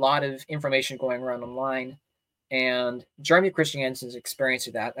there's a lot of information going around online. And Jeremy Christiansen's experience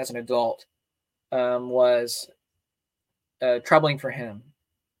of that as an adult was troubling for him.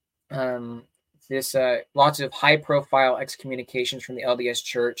 Lots of high-profile excommunications from the LDS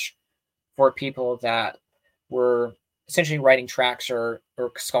Church for people that were essentially writing tracts or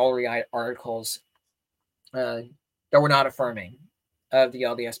scholarly articles that were not affirming of the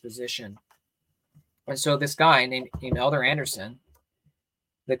LDS position. And so this guy named Elder Anderson,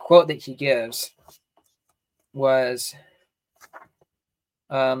 the quote that he gives was,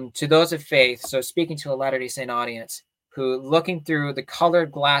 to those of faith, so speaking to a Latter-day Saint audience, who looking through the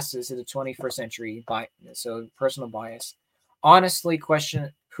colored glasses of the 21st century, so personal bias, honestly question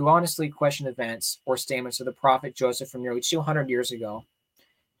events or statements of the prophet Joseph from nearly 200 years ago.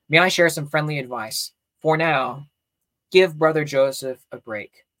 May I share some friendly advice? For now, give Brother Joseph a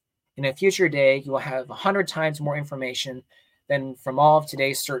break. In a future day, you will have 100 times more information than from all of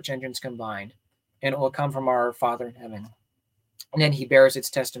today's search engines combined, and it will come from our Father in heaven. And then he bears its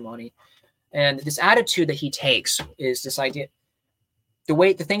testimony. And this attitude that he takes is this idea,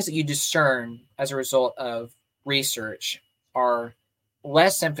 the things that you discern as a result of research are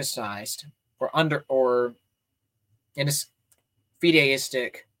less emphasized or in a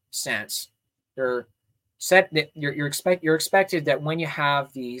fideistic sense. You're expected that when you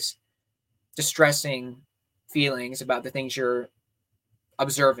have these distressing feelings about the things you're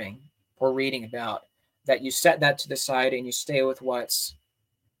observing or reading about, that you set that to the side and you stay with what's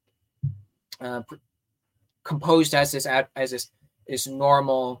composed as this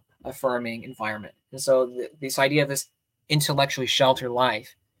normal affirming environment. And so this idea of this intellectually sheltered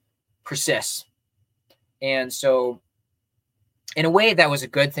life persists. And so in a way, that was a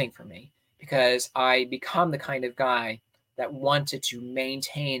good thing for me, because I become the kind of guy that wanted to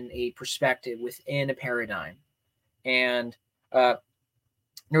maintain a perspective within a paradigm. And there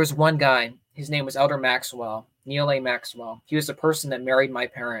was one guy, his name was Elder Maxwell, Neil A. Maxwell. He was the person that married my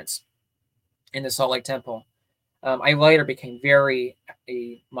parents in the Salt Lake Temple. I later became very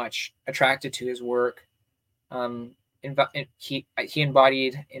much attracted to his work. He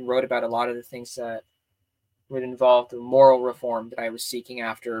embodied and wrote about a lot of the things that would involve the moral reform that I was seeking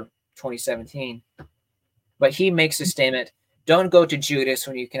after 2017. But he makes a statement: don't go to Judas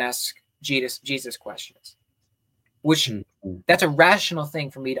when you can ask Jesus questions. Which that's a rational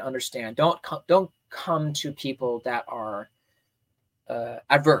thing for me to understand. Don't come to people that are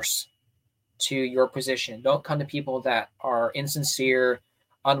adverse to your position. Don't come to people that are insincere,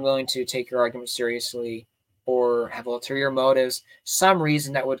 unwilling to take your argument seriously, or have ulterior motives, some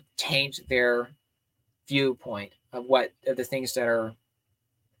reason that would taint their viewpoint of the things that are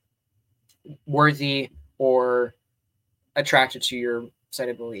worthy or attracted to your set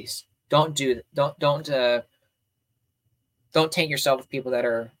of beliefs. Don't do that. Don't taint yourself with people that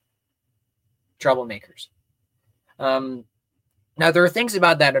are troublemakers. Now, there are things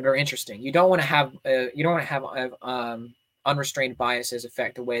about that are interesting. You don't want to have unrestrained biases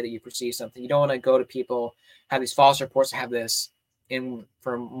affect the way that you perceive something. You don't want to go to people, have these false reports, have this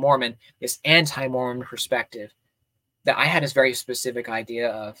from Mormon, this anti-Mormon perspective that I had this very specific idea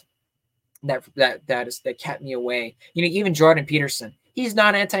of that kept me away. Even Jordan Peterson, he's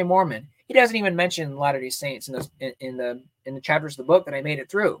not anti-Mormon. He doesn't even mention Latter-day Saints in the chapters of the book that I made it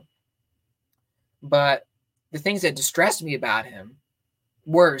through. But the things that distressed me about him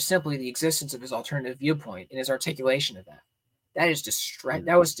were simply the existence of his alternative viewpoint and his articulation of that.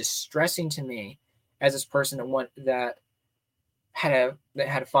 That was distressing to me as this person that had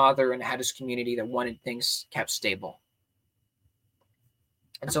a father and had his community that wanted things kept stable.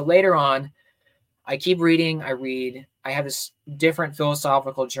 And so later on, I keep reading. I have this different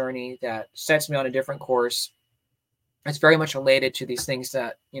philosophical journey that sets me on a different course. It's very much related to these things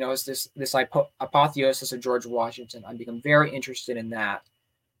that, is this apotheosis of George Washington. I become very interested in that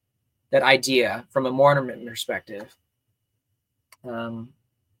idea from a Mormon perspective.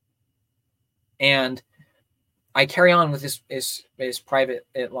 And I carry on with his private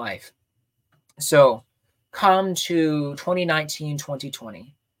life. So come to 2019,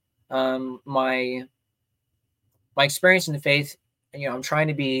 2020, my experience in the faith, I'm trying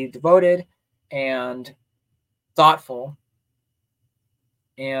to be devoted and thoughtful,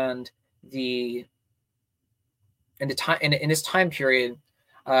 and in this time period,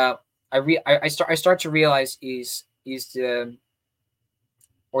 I start to realize discern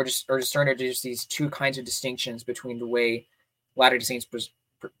there's these two kinds of distinctions between the way Latter-day Saints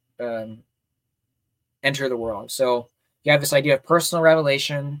enter the world. So you have this idea of personal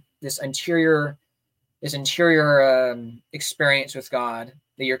revelation, this interior experience with God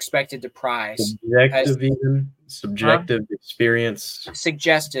that you're expected to prize. Subjective experience.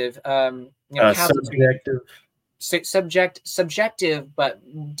 Suggestive. Subjective,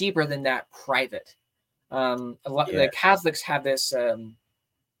 but deeper than that, private. The Catholics have this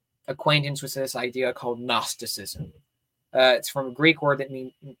acquaintance with this idea called Gnosticism. It's from a Greek word that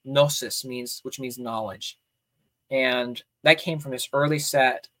means gnosis, which means knowledge, and that came from this early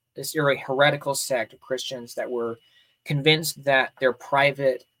heretical sect of Christians that were convinced that their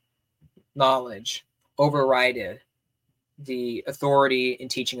private knowledge overrided the authority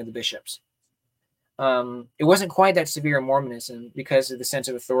and teaching of the bishops. It wasn't quite that severe in Mormonism because of the sense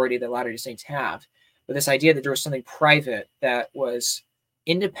of authority that Latter-day Saints have, but this idea that there was something private that was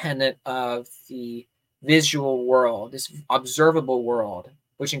independent of the visual world, this observable world,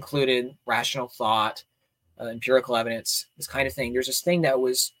 which included rational thought, empirical evidence, this kind of thing. There's this thing that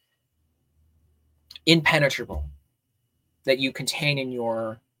was impenetrable that you contain in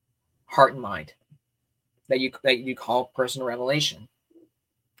your heart and mind that you call personal revelation.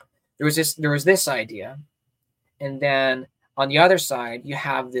 There was this idea, and then on the other side you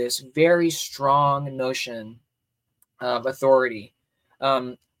have this very strong notion of authority.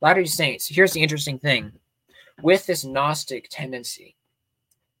 Latter-day Saints, here's the interesting thing. With this Gnostic tendency,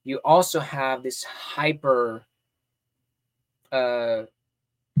 you also have this hyper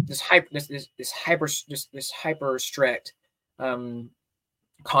strict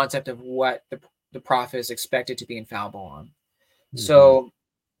concept of what the prophet is expected to be infallible on. Mm-hmm. So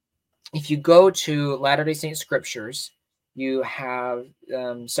if you go to Latter-day Saint scriptures, you have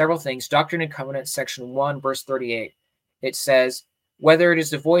several things. Doctrine and Covenants, section 1, verse 38. It says, whether it is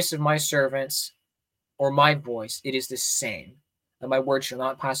the voice of my servants or my voice, it is the same. And my word shall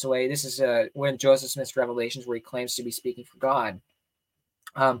not pass away. This is one of Joseph Smith's revelations where he claims to be speaking for God.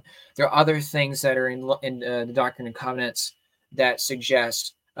 There are other things that are in the Doctrine and Covenants that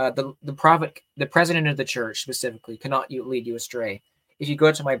suggest the prophet, the president of the church specifically, cannot lead you astray. If you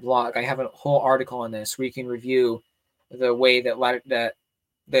go to my blog, I have a whole article on this where you can review the way that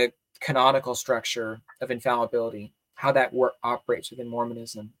the canonical structure of infallibility, how that operates within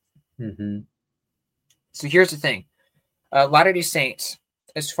Mormonism. Mm-hmm. So here's the thing. Latter-day Saints,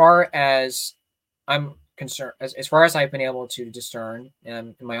 as far as I'm concerned, as far as I've been able to discern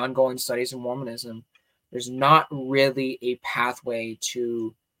in my ongoing studies in Mormonism, there's not really a pathway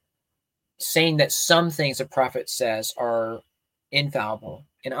to saying that some things a prophet says are infallible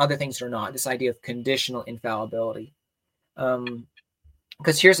and other things are not. This idea of conditional infallibility.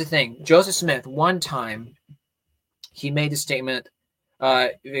 Because here's the thing. Joseph Smith, one time, he made a statement,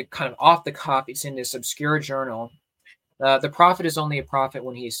 kind of off the cuff. It's in this obscure journal. The prophet is only a prophet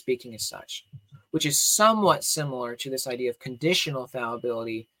when he is speaking as such, which is somewhat similar to this idea of conditional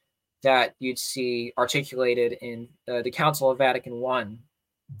fallibility that you'd see articulated in the Council of Vatican I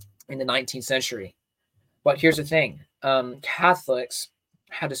in the 19th century. But here's the thing. Catholics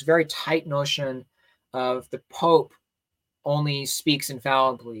have this very tight notion of the Pope only speaks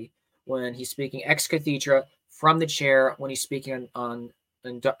infallibly when he's speaking ex cathedra from the chair, when he's speaking on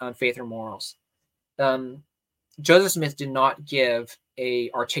faith or morals. Joseph Smith did not give a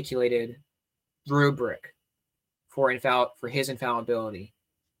articulated rubric for his infallibility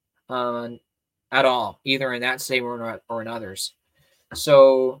at all, either in that statement or in others.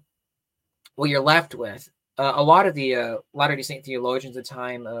 So what you're left with, a lot of the Latter-day Saint theologians at the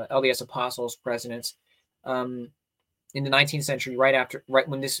time, LDS apostles, presidents, in the 19th century, right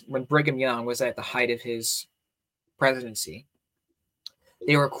when Brigham Young was at the height of his presidency.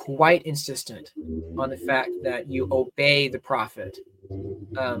 They were quite insistent on the fact that you obey the prophet.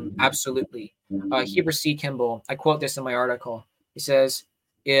 Absolutely. Heber C. Kimball, I quote this in my article. He says,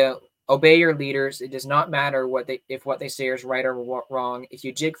 obey your leaders. It does not matter if what they say is right or wrong. If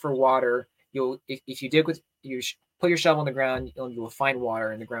you dig for water, if you dig with you put your shovel in the ground, you will find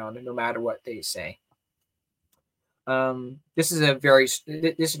water in the ground, no matter what they say. This is a very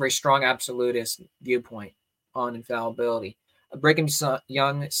strong absolutist viewpoint on infallibility. Brigham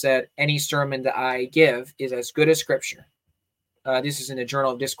Young said, "Any sermon that I give is as good as Scripture." This is in the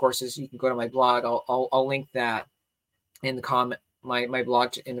Journal of Discourses. You can go to my blog. I'll link that in the comment my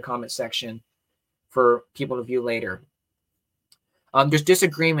blog in the comment section for people to view later. There's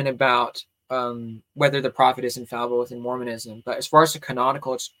disagreement about whether the prophet is infallible within Mormonism, but as far as the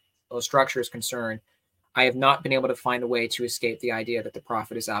canonical structure is concerned, I have not been able to find a way to escape the idea that the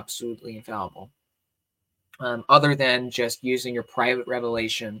prophet is absolutely infallible, other than just using your private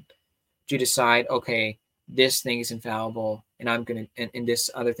revelation to decide, okay, this thing is infallible, and this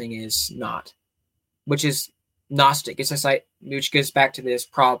other thing is not, which is Gnostic. Which goes back to this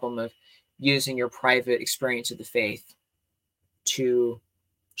problem of using your private experience of the faith to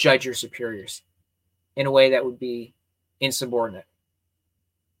judge your superiors in a way that would be insubordinate.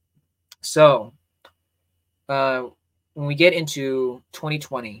 So, when we get into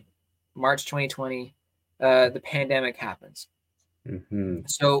 2020, March 2020, the pandemic happens. Mm-hmm.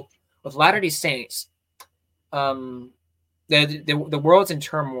 So, with Latter-day Saints, the world's in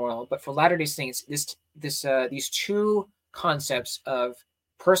turmoil, but for Latter-day Saints, these two concepts of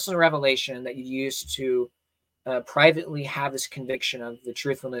personal revelation that you use to privately have this conviction of the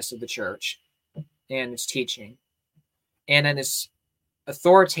truthfulness of the church and its teaching, and then this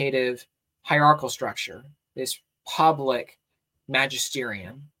authoritative hierarchical structure, this public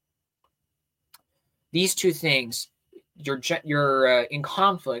magisterium. These two things, you're in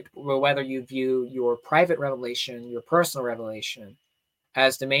conflict with whether you view your private revelation, your personal revelation,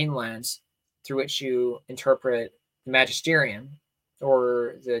 as the main lens through which you interpret the magisterium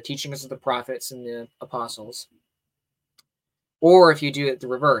or the teachings of the prophets and the apostles, or if you do it the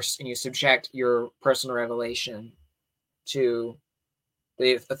reverse and you subject your personal revelation to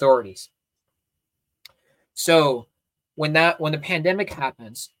the authorities. So when the pandemic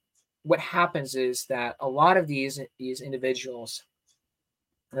happens, what happens is that a lot of these individuals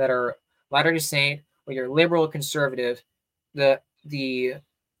that are Latter-day Saint or you're liberal conservative, the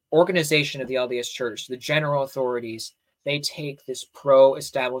organization of the LDS Church, the general authorities, they take this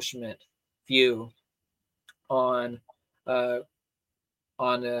pro-establishment view on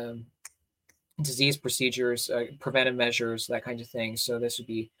disease procedures, preventive measures, that kind of thing. So this would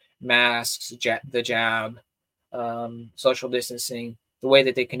be masks, the jab, social distancing. The way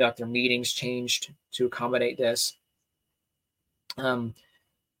that they conduct their meetings changed to accommodate this.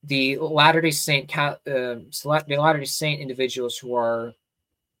 The Latter-day Saint individuals who are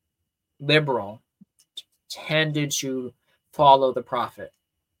liberal tended to follow the prophet,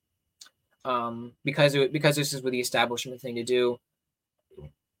 because this is what the establishment thing to do,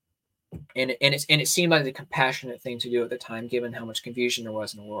 and it seemed like the compassionate thing to do at the time, given how much confusion there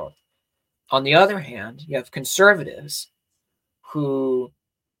was in the world. On the other hand, you have conservatives who,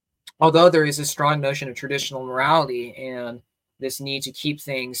 although there is a strong notion of traditional morality and this need to keep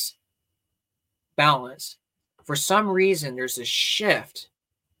things balanced, for some reason there's a shift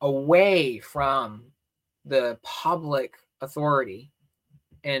away from the public authority,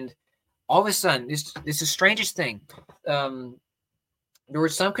 and all of a sudden, this is the strangest thing. There were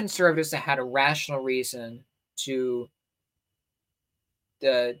some conservatives that had a rational reason to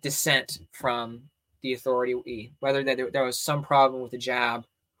dissent from the authority, whether there was some problem with the jab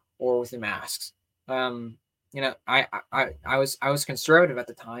or with the masks. I was conservative at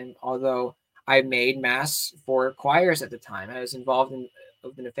the time, although I made masks for choirs at the time. I was involved in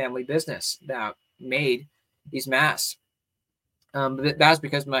a family business that made these masks. But that was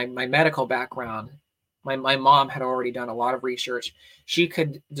because my medical background. My mom had already done a lot of research. She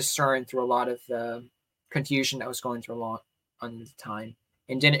could discern through a lot of the confusion that was going through at the time,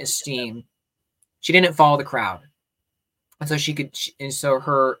 and didn't esteem. She didn't follow the crowd, and so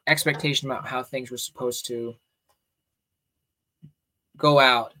her expectation about how things were supposed to go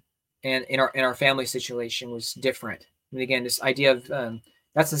out, and in our family situation was different. And again, this idea of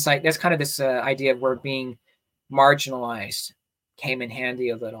that's kind of this idea of where being marginalized came in handy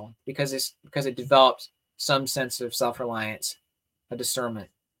a little, because it developed some sense of self-reliance, a discernment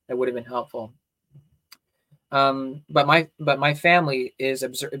that would have been helpful. But my family is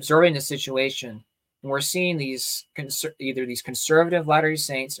observing the situation And we're seeing these either these conservative Latter-day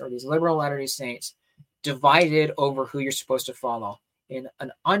Saints or these liberal Latter-day Saints divided over who you're supposed to follow. In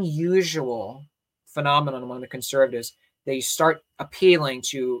an unusual phenomenon among the conservatives, they start appealing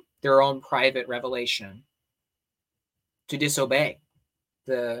to their own private revelation to disobey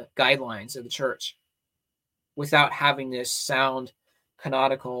the guidelines of the church without having this sound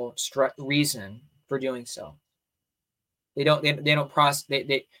canonical reason for doing so. They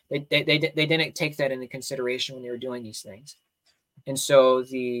didn't take that into consideration when they were doing these things. And so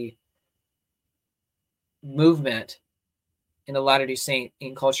the movement in the Latter-day Saint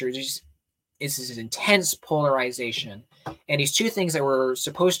in culture is this intense polarization. And these two things that were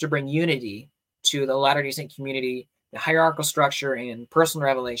supposed to bring unity to the Latter-day Saint community, the hierarchical structure and personal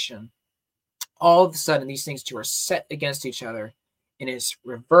revelation, all of a sudden these things two are set against each other in this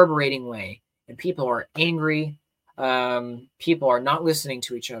reverberating way. And people are angry. People are not listening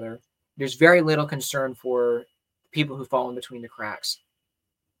to each other. There's very little concern for people who fall in between the cracks.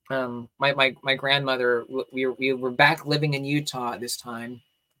 My grandmother, we were back living in Utah at this time.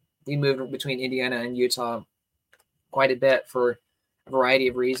 We moved between Indiana and Utah quite a bit for a variety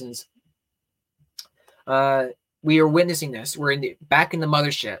of reasons. We are witnessing this. We're back in the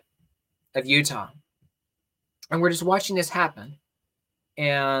mothership of Utah, and we're just watching this happen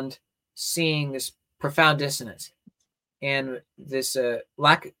and seeing this profound dissonance and this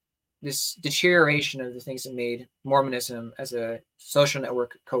this deterioration of the things that made Mormonism as a social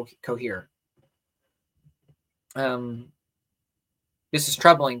network cohere. This is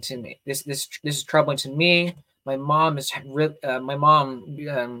troubling to me. This is troubling to me. My mom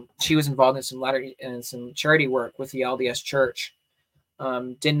she was involved in some charity work with the LDS Church.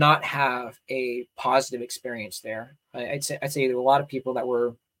 Did not have a positive experience there. I'd say there were a lot of people that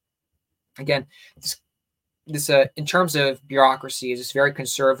were, again, this in terms of bureaucracy, is this very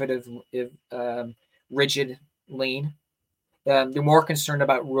conservative, rigid, lean. They're more concerned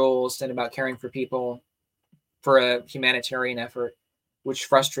about rules than about caring for people for a humanitarian effort, which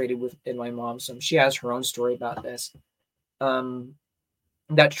frustrated in my mom. So she has her own story about this.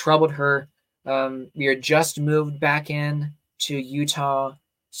 That troubled her. We are just moved back in to Utah,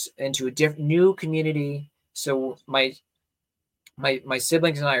 into a new community. So my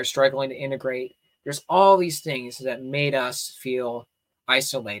siblings and I are struggling to integrate. There's all these things that made us feel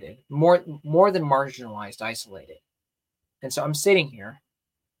isolated, more than marginalized, isolated. And so I'm sitting here,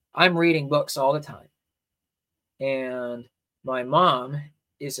 I'm reading books all the time, and my mom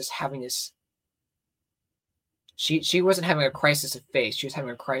is just having this. She wasn't having a crisis of faith. She was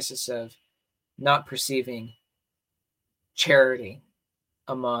having a crisis of not perceiving charity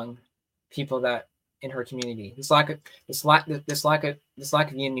among people that in her community. This lack of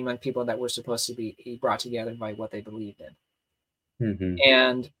unity among people that were supposed to be brought together by what they believed in. Mm-hmm.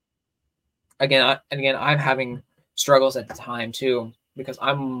 And again, I'm having struggles at the time too, because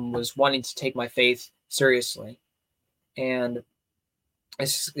I was wanting to take my faith seriously, and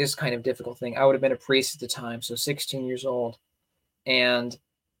it's this kind of difficult thing. I would have been a priest at the time, so 16 years old, and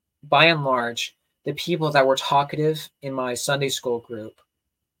by and large, the people that were talkative in my Sunday school group,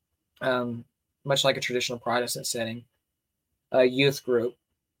 much like a traditional Protestant setting, a youth group,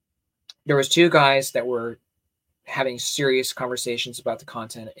 there was two guys that were having serious conversations about the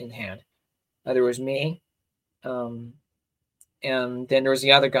content in hand. There was me, and then there was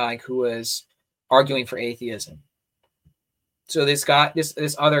the other guy who was arguing for atheism. So this guy,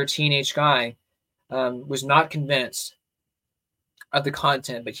 this other teenage guy, was not convinced of the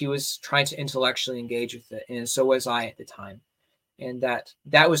content, but he was trying to intellectually engage with it, and so was I at the time, and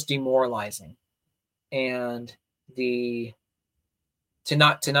that was demoralizing. And to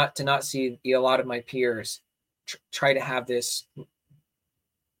not see a lot of my peers try to have this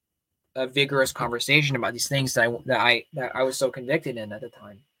vigorous conversation about these things that I was so convicted in at the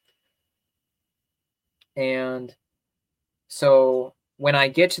time. And so when I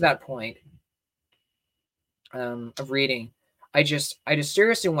get to that point of reading, I just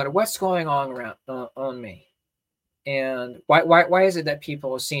seriously wonder what's going on around on me, and why is it that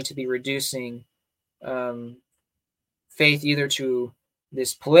people seem to be reducing faith either to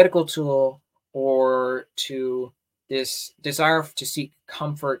this political tool or to this desire to seek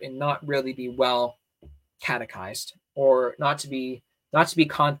comfort and not really be well catechized, or not to be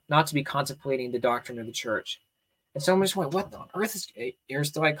contemplating the doctrine of the church. And so I'm just wondering, what on earth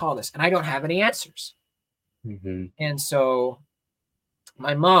do I call this? And I don't have any answers. Mm-hmm. And so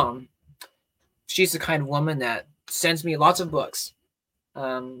my mom, she's the kind of woman that sends me lots of books.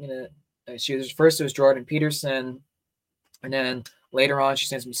 She was first, it was Jordan Peterson, and then later on she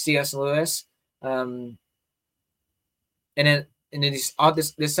sends me C.S. Lewis. And then and this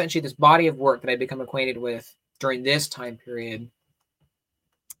essentially this body of work that I become acquainted with during this time period,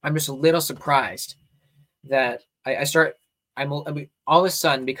 I'm just a little surprised that I mean, all of a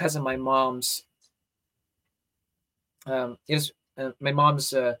sudden, because of my mom's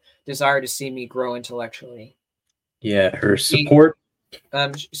desire to see me grow intellectually. Yeah, her support.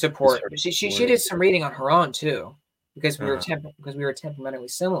 Support. She did some reading on her own too, because we were temperamentally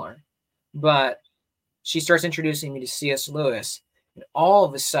similar. But she starts introducing me to C.S. Lewis, and all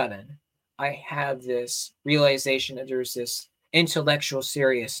of a sudden, I have this realization that there's this intellectual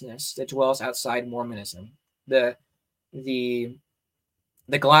seriousness that dwells outside Mormonism. The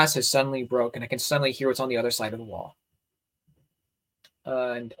glass has suddenly broken. I can suddenly hear what's on the other side of the wall.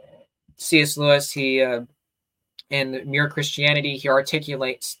 And C.S. Lewis, in Mere Christianity, he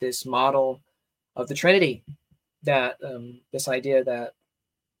articulates this model of the Trinity, that this idea that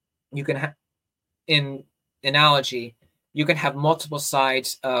you can have, in analogy, you can have multiple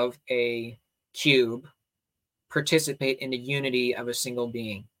sides of a cube participate in the unity of a single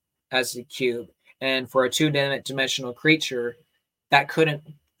being as a cube. And for a two-dimensional creature that couldn't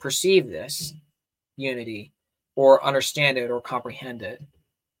perceive this unity or understand it or comprehend it,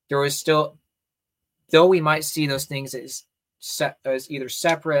 there was still, though we might see those things as either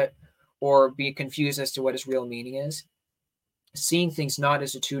separate or be confused as to what its real meaning is, seeing things not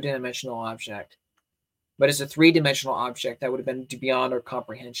as a two-dimensional object, but as a three-dimensional object that would have been beyond our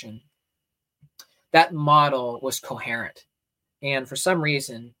comprehension. That model was coherent. And for some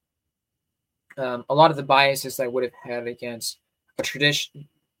reason, a lot of the biases that I would have had against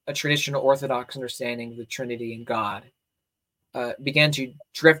a traditional Orthodox understanding of the Trinity and God began to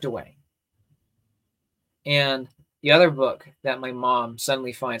drift away. And the other book that my mom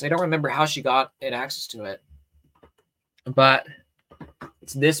suddenly finds, I don't remember how she got access to it, but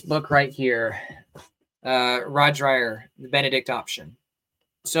it's this book right here, Rod Dreher, The Benedict Option.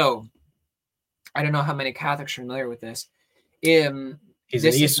 So I don't know how many Catholics are familiar with this. He's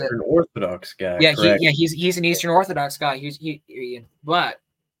an Eastern Orthodox guy. Yeah, he's an Eastern Orthodox guy. But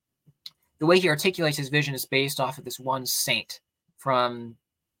the way he articulates his vision is based off of this one saint from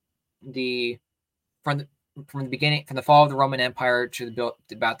the beginning, from the fall of the Roman Empire to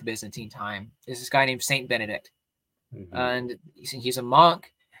about the Byzantine time. There's this guy named Saint Benedict, and he's a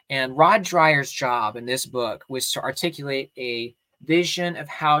monk. And Rod Dreher's job in this book was to articulate a vision of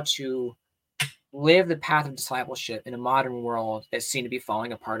how to live the path of discipleship in a modern world that seemed to be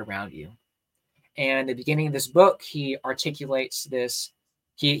falling apart around you. And at the beginning of this book, he articulates this.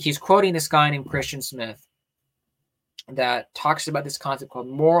 He's quoting this guy named Christian Smith that talks about this concept called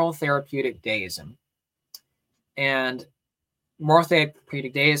moral therapeutic deism. And moral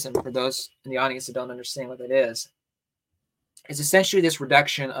therapeutic deism, for those in the audience that don't understand what that is essentially this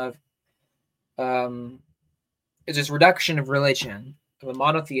reduction of religion, of a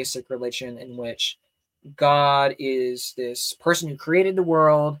monotheistic religion in which God is this person who created the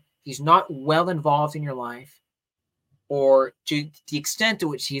world. He's not well involved in your life, or to the extent to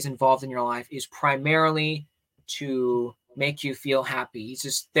which he's involved in your life is primarily to make you feel happy. He's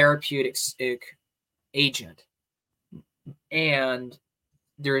this therapeutic agent. And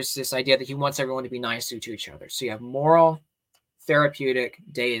there's this idea that he wants everyone to be nice to each other. So you have moral therapeutic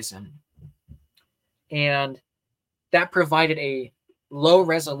deism. And that provided a low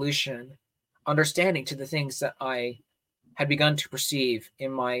resolution understanding to the things that I had begun to perceive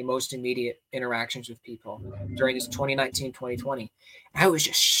in my most immediate interactions with people during this 2019, 2020. I was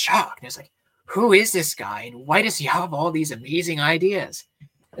just shocked. I was like, who is this guy? And why does he have all these amazing ideas?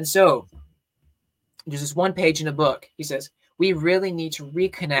 And so there's this one page in the book. He says, we really need to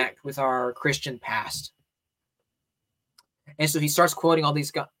reconnect with our Christian past. And so he starts quoting all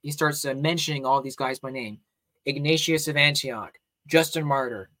these guys. He starts mentioning all these guys by name. Ignatius of Antioch, Justin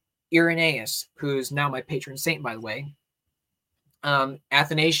Martyr, Irenaeus, who's now my patron saint, by the way.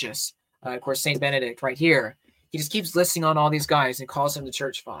 Athanasius, of course, Saint Benedict right here. He just keeps listing on all these guys and calls them the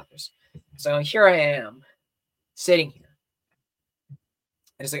church fathers. So here I am, sitting here.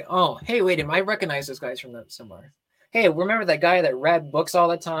 And it's like, oh, hey, wait, I recognize those guys from somewhere. Hey, remember that guy that read books all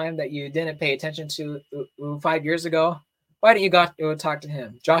the time that you didn't pay attention to 5 years ago? Why don't you go talk to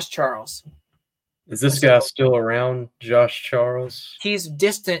him? Josh Charles. Is this guy still around, Josh Charles? He's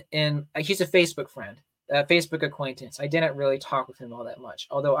distant, and he's a Facebook friend, a Facebook acquaintance. I didn't really talk with him all that much.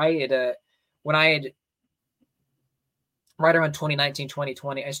 Although right around 2019,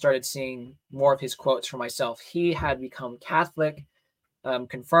 2020, I started seeing more of his quotes for myself. He had become Catholic,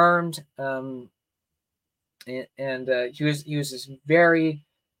 confirmed, and he was this very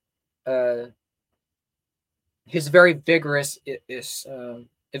vigorous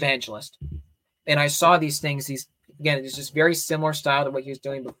evangelist. And I saw these things, these again, it's just very similar style to what he was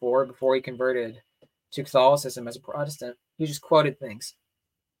doing before he converted to Catholicism as a Protestant. He just quoted things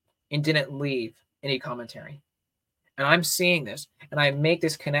and didn't leave any commentary. And I'm seeing this, and I make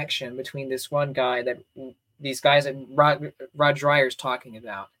this connection between this one guy these guys that Rod Dreyer's talking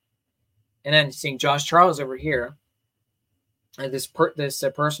about, and then seeing Josh Charles over here, and this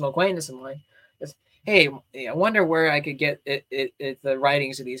personal acquaintance of mine. Hey, I wonder where I could get the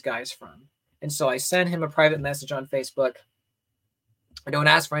writings of these guys from. And so I send him a private message on Facebook. I don't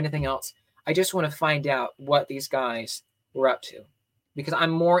ask for anything else. I just want to find out what these guys were up to, because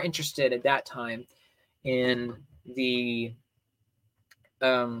I'm more interested at that time in the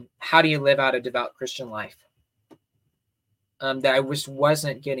how do you live out a devout Christian life that I just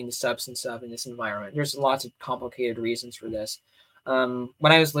wasn't getting the substance of in this environment. There's lots of complicated reasons for this. When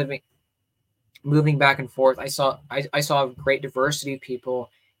I was moving back and forth, I saw a great diversity of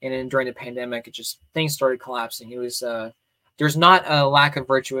people, and then during the pandemic, things started collapsing. It was there's not a lack of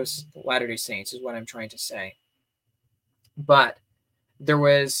virtuous Latter-day Saints, is what I'm trying to say, but there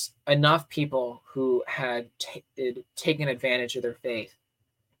was enough people who had taken advantage of their faith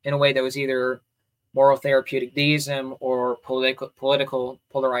in a way that was either moral therapeutic deism or political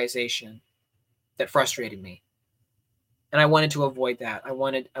polarization that frustrated me. And I wanted to avoid that. I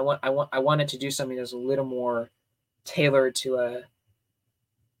wanted to do something that was a little more tailored to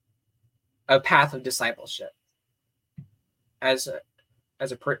a path of discipleship. Because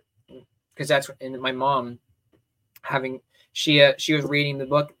that's what, and my mom she was reading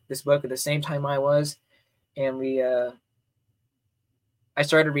this book at the same time I was, and I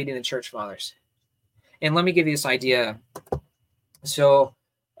started reading the Church Fathers. And let me give you this idea. So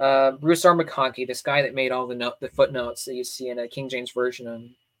Bruce R. McConkie, this guy that made all the footnotes that you see in a King James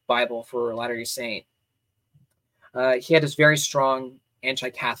Version Bible for Latter-day Saint, he had this very strong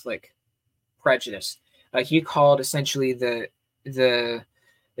anti-Catholic prejudice. He called essentially the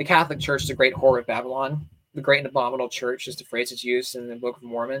Catholic Church the Great Whore of Babylon. The Great and Abominable Church is the phrase that's used in the Book of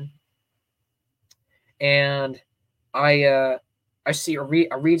Mormon. And I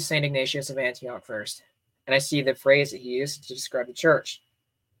read St. Ignatius of Antioch first, and I see the phrase that he used to describe the church.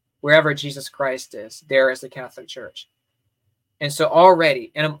 Wherever Jesus Christ is, there is the Catholic Church. And so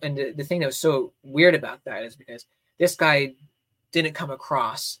already, and the thing that was so weird about that is because this guy didn't come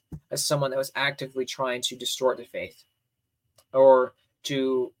across as someone that was actively trying to distort the faith or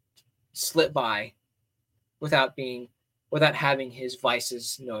to slip by without having his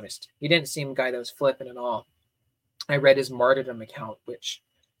vices noticed. He didn't seem a guy that was flippant at all. I read his martyrdom account, which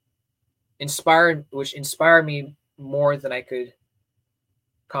inspired me more than I could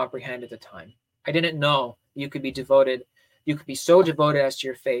comprehend at the time. I didn't know you could be so devoted as to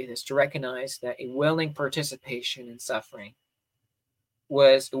your faith as to recognize that a willing participation in suffering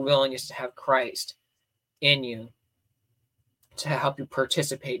was a willingness to have Christ in you to help you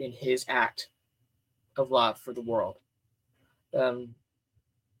participate in his act of love for the world.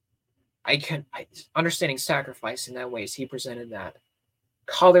 Understanding sacrifice in that way, as he presented that,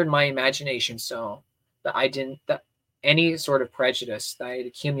 colored my imagination so that any sort of prejudice that I had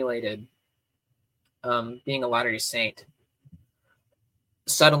accumulated being a Latter-day Saint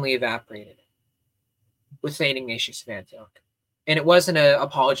suddenly evaporated with St. Ignatius of Antioch. And it wasn't an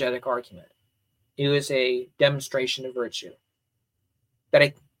apologetic argument. It was a demonstration of virtue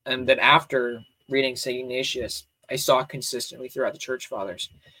that after reading St. Ignatius, I saw consistently throughout the Church Fathers.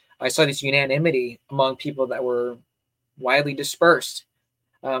 I saw this unanimity among people that were widely dispersed.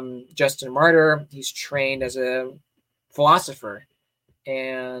 Justin Martyr, he's trained as a philosopher.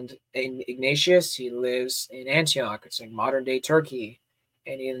 And Ignatius, he lives in Antioch. It's like modern day Turkey.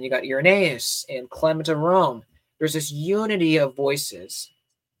 And then you got Irenaeus and Clement of Rome. There's this unity of voices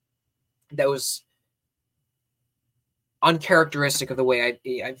that was uncharacteristic of the way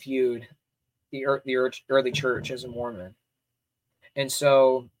I viewed the early church as a Mormon. And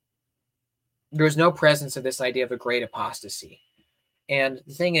so there was no presence of this idea of a great apostasy. And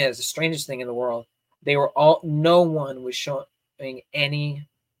the thing is, the strangest thing in the world, no one was showing any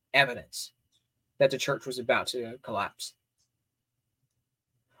evidence that the church was about to collapse.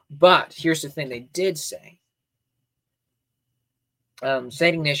 But here's the thing they did say.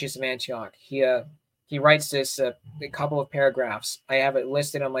 St. Ignatius of Antioch, he writes this a couple of paragraphs. I have it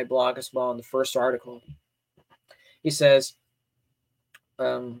listed on my blog as well in the first article. He says,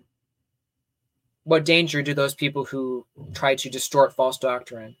 what danger do those people who try to distort false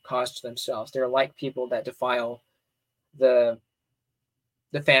doctrine cause to themselves? They're like people that defile the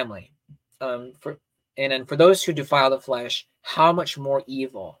family. For those who defile the flesh, how much more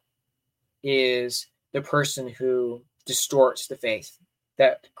evil is the person who distorts the faith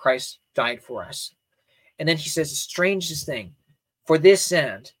that Christ died for us? And then he says the strangest thing, for this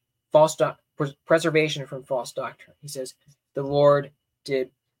end, preservation from false doctrine. He says, the Lord did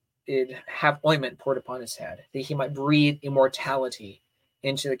have ointment poured upon his head, that he might breathe immortality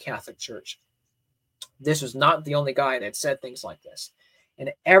into the Catholic Church. This was not the only guy that said things like this.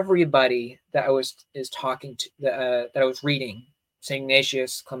 And everybody that I was that I was reading, St.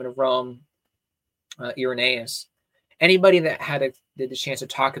 Ignatius, Clement of Rome, Irenaeus, anybody that had the chance to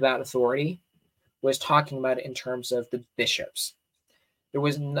talk about authority was talking about it in terms of the bishops. There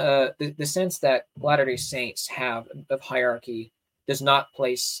was the sense that Latter-day Saints have of hierarchy does not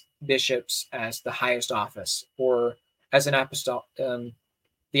place bishops as the highest office or as an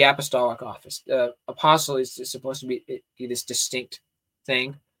the apostolic office. Apostle is supposed to be this distinct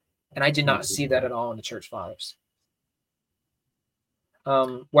thing, and I did not see that at all in the Church Fathers.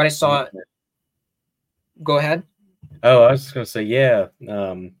 What I saw. Go ahead. Oh, I was just going to say, yeah.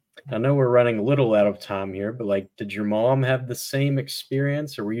 I know we're running a little out of time here, but like, did your mom have the same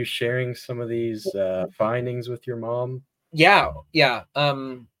experience, or were you sharing some of these findings with your mom? Yeah.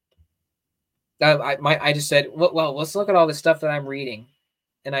 I just said, well, let's look at all the stuff that I'm reading,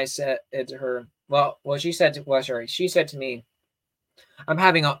 and I said it to her. She said to me, I'm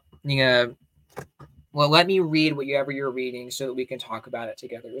having let me read whatever you're reading so that we can talk about it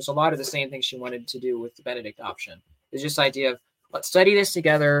together. There's a lot of the same things she wanted to do with the Benedict option. It's just the idea of let's study this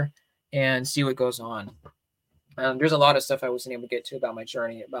together and see what goes on. There's a lot of stuff I wasn't able to get to about my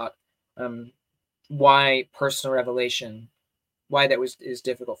journey, about why personal revelation, why that is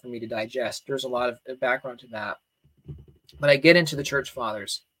difficult for me to digest. There's a lot of background to that. But I get into the Church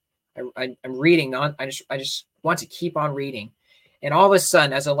Fathers. I'm reading. I just want to keep on reading. And all of a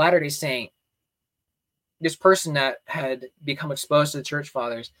sudden, as a Latter-day Saint, this person that had become exposed to the Church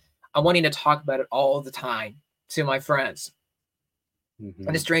Fathers, I'm wanting to talk about it all the time to my friends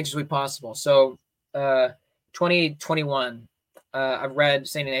in the strangest way possible. So 2021, I've read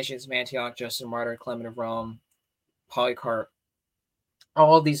St. Ignatius of Antioch, Justin Martyr, Clement of Rome, Polycarp,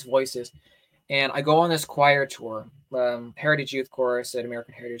 all of these voices. And I go on this choir tour, Heritage Youth Chorus at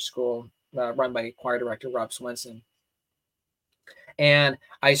American Heritage School, run by choir director Rob Swenson. And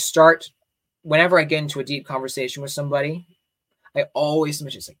I start, whenever I get into a deep conversation with somebody, I always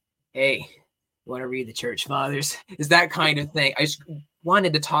mention, like, hey, you want to read the Church Fathers? Is that kind of thing. I just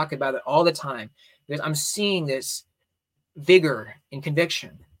wanted to talk about it all the time because I'm seeing this vigor and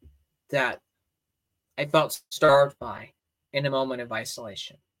conviction that I felt starved by in a moment of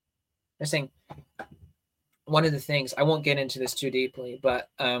isolation. I'm saying one of the things, I won't get into this too deeply, but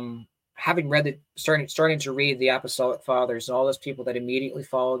having read starting to read the Apostolic Fathers and all those people that immediately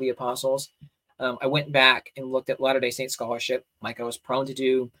follow the apostles, I went back and looked at Latter-day Saint scholarship, like I was prone to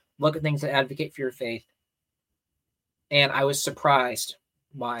do, look at things that advocate for your faith. And I was surprised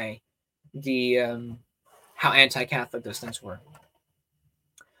by the how anti-Catholic those things were.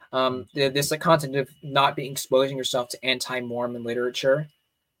 This concept of not exposing yourself to anti-Mormon literature,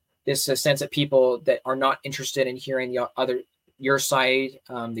 this sense that people that are not interested in hearing your side,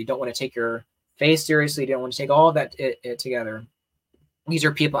 they don't want to take your faith seriously, they don't want to take all of that together. These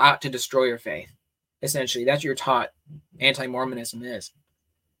are people out to destroy your faith. Essentially, that's what you're taught anti-Mormonism is.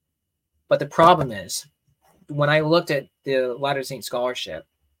 But the problem is, when I looked at the Latter-day Saint scholarship,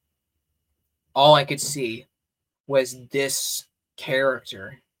 all I could see was this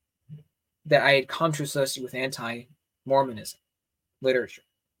character that I had come to associate with anti-Mormonism literature.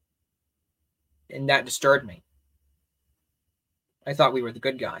 And that disturbed me. I thought we were the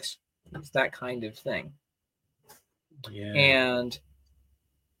good guys. It's that kind of thing. Yeah. And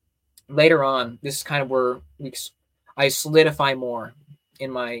later on, this is kind of where I solidify more in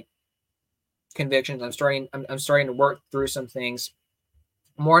my convictions. I'm starting to work through some things.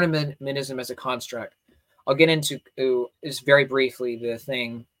 Mormonism as a construct. I'll get into is very briefly the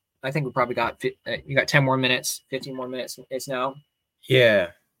thing. I think we probably got you got 10 more minutes, 15 more minutes. It's now. Yeah.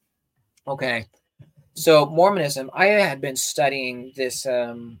 Okay. So Mormonism, I had been studying this.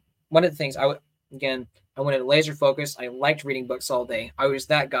 One of the things I wanted to laser focus. I liked reading books all day. I was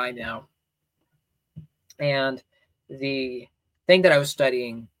that guy now. And the thing that I was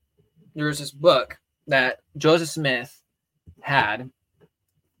studying, there was this book that Joseph Smith had,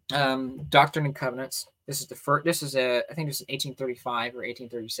 Doctrine and Covenants. This is the first. This is I think this is 1835 or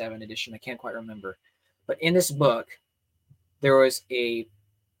 1837 edition. I can't quite remember. But in this book, there was a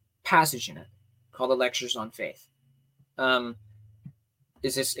passage in it called the Lectures on Faith.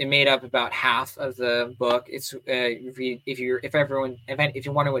 It made up about half of the book. It's if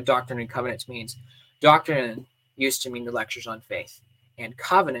you wonder what Doctrine and Covenants means, doctrine used to mean the Lectures on Faith, and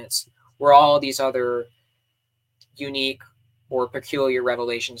covenants were all these other unique or peculiar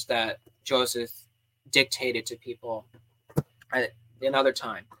revelations that Joseph dictated to people at another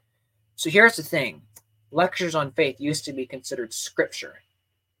time. So here's the thing. Lectures on Faith used to be considered scripture.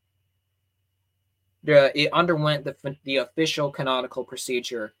 It underwent the official canonical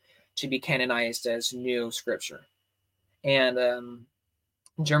procedure to be canonized as new scripture. And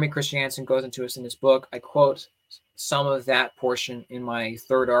Jeremy Christiansen goes into this in his book. I quote some of that portion in my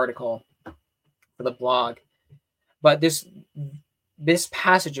third article for the blog. But this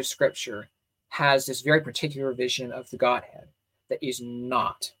passage of scripture has this very particular vision of the Godhead that is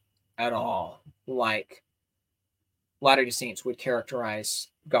not at all like Latter-day Saints would characterize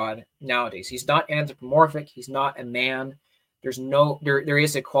God nowadays. He's not anthropomorphic. He's not a man. There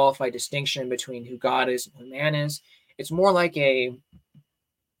is a qualified distinction between who God is and who man is. It's more like a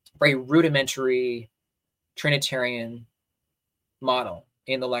very rudimentary Trinitarian model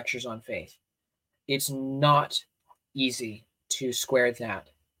in the Lectures on Faith. It's not easy to square that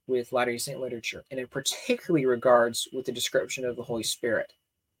with Latter-day Saint literature, and in particularly regards with the description of the Holy Spirit.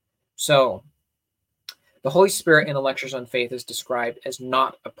 So, the Holy Spirit in the Lectures on Faith is described as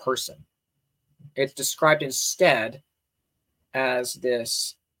not a person. It's described instead as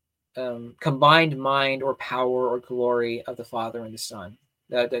this combined mind or power or glory of the Father and the Son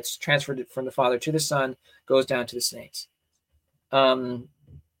that's transferred from the Father to the Son, goes down to the saints.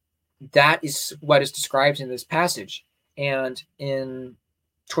 That is what is described in this passage. And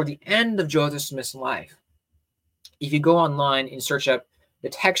toward the end of Joseph Smith's life, if you go online and search up the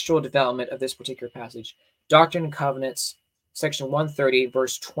textual development of this particular passage, Doctrine and Covenants, section 130,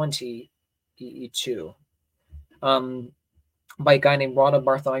 verse 22, by a guy named Ronald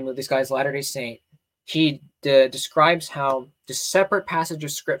Bartholomew, this guy's Latter-day Saint, he describes how the separate passage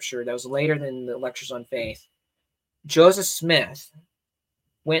of scripture that was later than the Lectures on Faith, Joseph Smith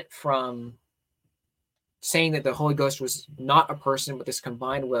went from saying that the Holy Ghost was not a person with this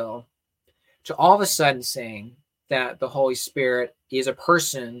combined will to all of a sudden saying that the Holy Spirit is a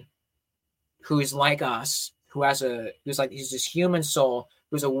person who is like us, he's this human soul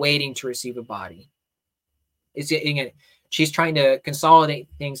who's awaiting to receive a body. She's trying to consolidate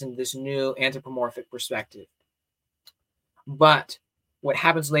things into this new anthropomorphic perspective. But what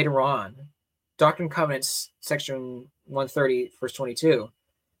happens later on, Doctrine and Covenants, section 130, verse 22,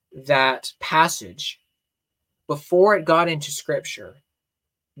 that passage, before it got into Scripture,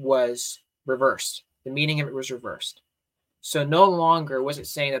 was reversed. The meaning of it was reversed. So no longer was it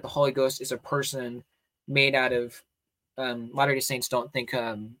saying that the Holy Ghost is a person made out of, Latter-day Saints don't think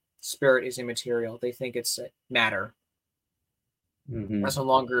spirit is immaterial. They think it's matter. Mm-hmm. That's no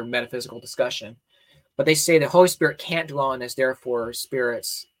longer metaphysical discussion. But they say the Holy Spirit can't dwell in us, therefore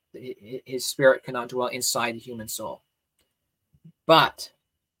his spirit cannot dwell inside the human soul. But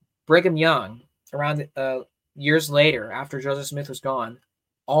Brigham Young, around years later, after Joseph Smith was gone,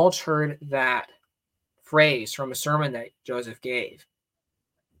 altered that phrase from a sermon that Joseph gave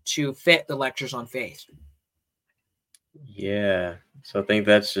to fit the Lectures on Faith. Yeah. So I think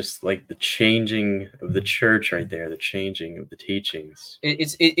that's just like the changing of the church right there, the changing of the teachings.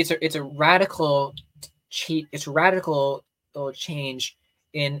 It's a radical change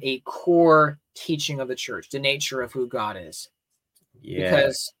in a core teaching of the church, the nature of who God is. Yeah.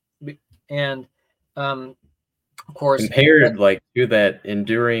 Of course, compared to that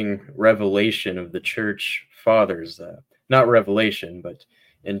enduring revelation of the church fathers, not revelation, but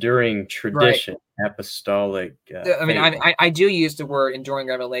enduring tradition, right. Apostolic. I do use the word enduring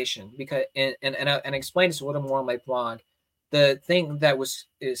revelation because, and I explained this a little more on my blog. The thing that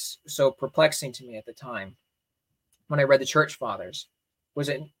is so perplexing to me at the time when I read the church fathers was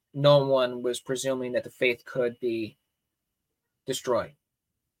that no one was presuming that the faith could be destroyed.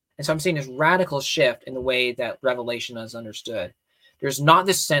 And so I'm seeing this radical shift in the way that revelation is understood. There's not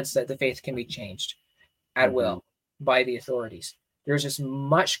this sense that the faith can be changed at will by the authorities. There's this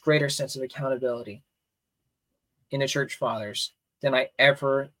much greater sense of accountability in the church fathers than I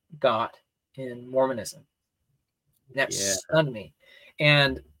ever got in Mormonism. That stunned me.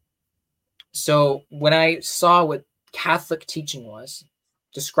 And so when I saw what Catholic teaching was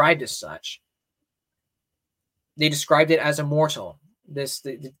described as such, they described it as immortal.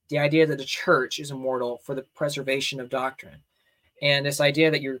 The idea that the church is immortal for the preservation of doctrine, and this idea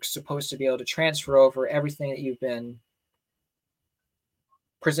that you're supposed to be able to transfer over everything that you've been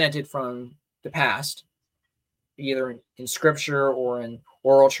presented from the past, either in scripture or in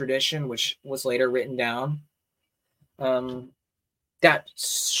oral tradition, which was later written down. That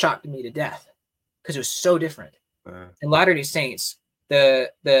shocked me to death because it was so different. In Latter-day Saints,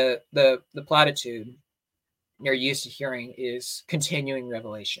 the platitude you're used to hearing is continuing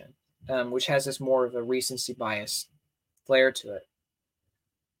revelation, which has this more of a recency bias flair to it.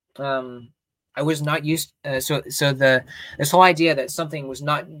 I was not used. This whole idea that something was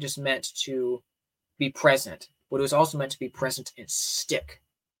not just meant to be present, but it was also meant to be present and stick.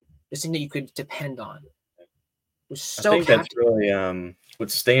 This thing that you could depend on was I so think that's captivating. really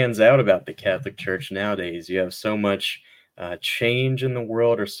what stands out about the Catholic Church nowadays. You have so much change in the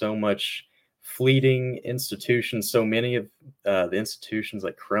world, or so much fleeting institutions. So many of the institutions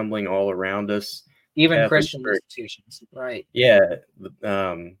like crumbling all around us. Even Catholic Christian Church, institutions, right? yeah,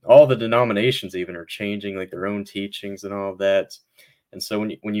 all the denominations even are changing like their own teachings and all of that. And so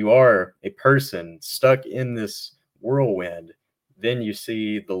when you are a person stuck in this whirlwind, then you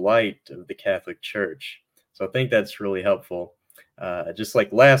see the light of the Catholic Church. So I think that's really helpful. Just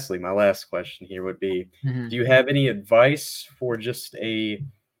like lastly, my last question here would be, Mhm. do you have any advice for just a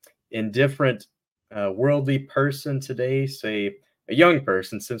indifferent worldly person today, say a young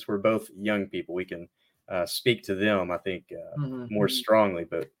person, since we're both young people, we can speak to them, I think, Mhm. more strongly,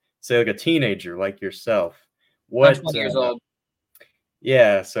 but say like a teenager like yourself, I'm what 20 years old.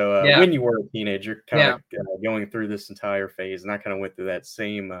 yeah. So Yeah, when you were a teenager, kind yeah. of going through this entire phase, and I kind of went through that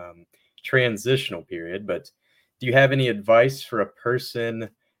same transitional period. But do you have any advice for a person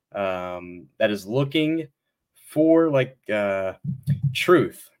that is looking for like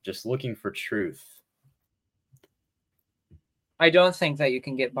truth, just looking for truth? I don't think that you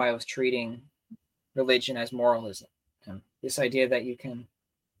can get by with treating religion as moralism. This idea that you can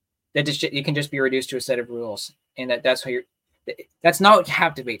just be reduced to a set of rules, and that's how you're. That's not what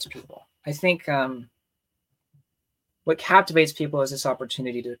captivates people. I think what captivates people is this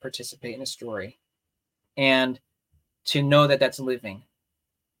opportunity to participate in a story, and to know that that's living,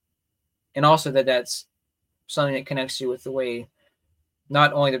 and also that that's something that connects you with the way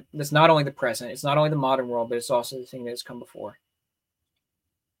that's not only the present, it's not only the modern world, but it's also the thing that has come before.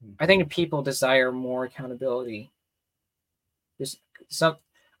 I think people desire more accountability. There's some.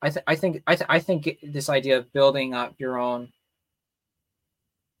 I think this idea of building up your own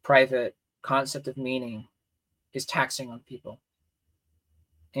private concept of meaning is taxing on people,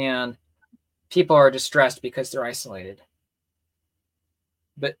 and people are distressed because they're isolated,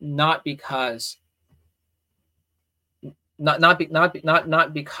 but not because not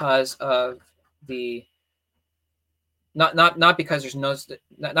because of the not because there's no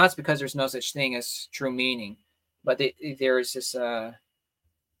not because there's no such thing as true meaning, but there's this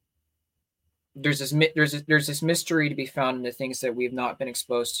there's this mystery to be found in the things that we've not been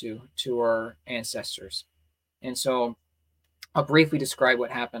exposed to our ancestors. And so I'll briefly describe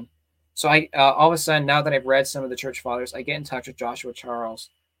what happened. So I all of a sudden, now that I've read some of the church fathers, I get in touch with Joshua Charles.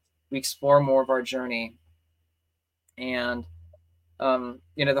 We explore more of our journey, and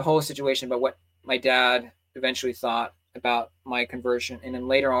the whole situation about what my dad eventually thought about my conversion, and then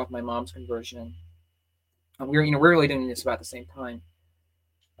later on with my mom's conversion. We're really doing this about the same time.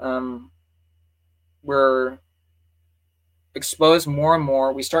 We're exposed more and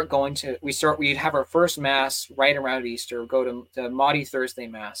more. We'd have our first mass right around Easter, go to Maundy Thursday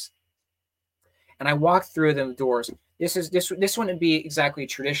Mass. And I walked through the doors. This wouldn't be exactly a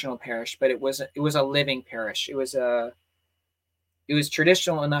traditional parish, but it was a living parish. It was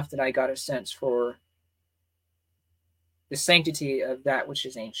traditional enough that I got a sense for the sanctity of that which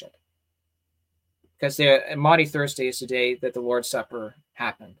is ancient. Because Maundy Thursday is the day that the Lord's Supper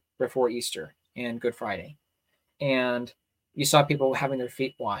happened before Easter and Good Friday. And you saw people having their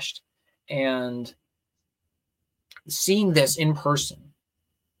feet washed. And seeing this in person,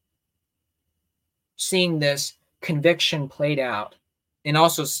 seeing this conviction played out, and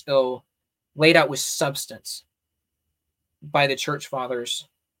also still laid out with substance by the church fathers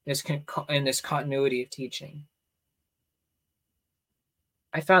in this continuity of teaching,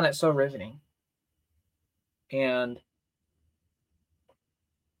 I found that so riveting. And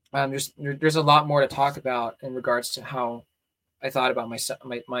there's a lot more to talk about in regards to how I thought about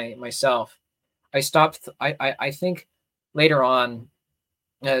myself. I think later on,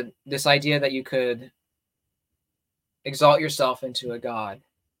 this idea that you could exalt yourself into a god,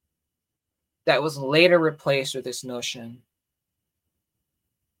 that was later replaced with this notion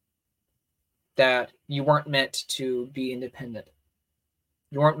that you weren't meant to be independent.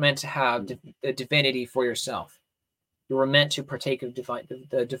 You weren't meant to have the divinity for yourself. You were meant to partake of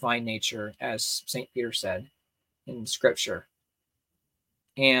the divine nature, as St. Peter said in Scripture.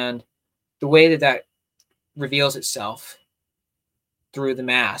 And the way that reveals itself through the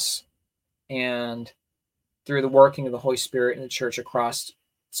Mass and through the working of the Holy Spirit in the Church across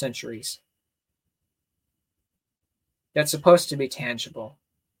centuries. That's supposed to be tangible.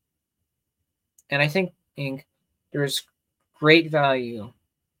 And I think there's great value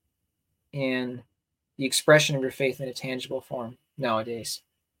in the expression of your faith in a tangible form nowadays.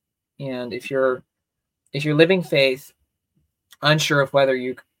 And if you're living faith, unsure of whether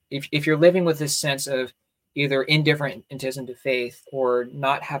if you're living with this sense of either indifferentism to faith or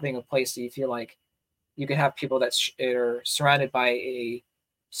not having a place that you feel like you could have people that are surrounded by a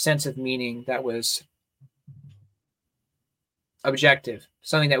sense of meaning that was objective,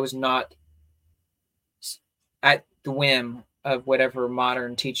 something that was not at the whim of whatever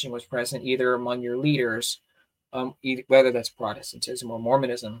modern teaching was present, either among your leaders, whether that's Protestantism or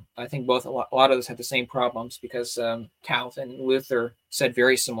Mormonism. I think both a lot of those have the same problems because Calvin and Luther said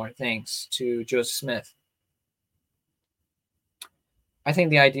very similar things to Joseph Smith. I think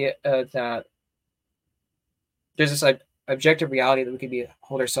the idea that there's this objective reality that we could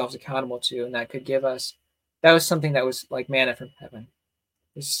hold ourselves accountable to, and that could give us, that was something that was like manna from heaven.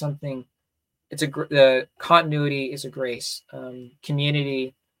 This is something. The continuity is a grace.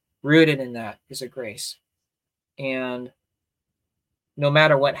 Community rooted in that is a grace. And no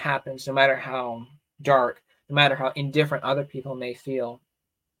matter what happens, no matter how dark, no matter how indifferent other people may feel,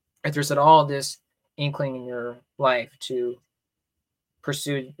 if there's at all this inkling in your life to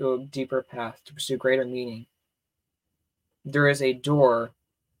pursue a deeper path, to pursue greater meaning, there is a door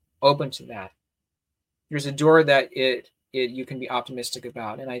open to that. There's a door that you can be optimistic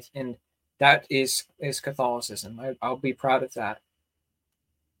about, and that is Catholicism. I'll be proud of that.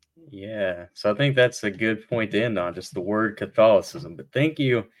 Yeah, so I think that's a good point to end on, just the word Catholicism. But thank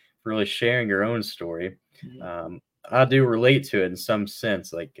you for really sharing your own story. I do relate to it in some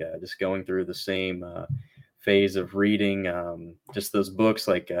sense, like just going through the same phase of reading just those books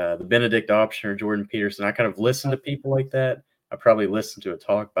like the Benedict Option or Jordan Peterson. I kind of listen to people like that. I probably listened to a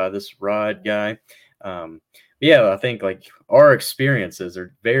talk by this Rod guy. Yeah, I think like our experiences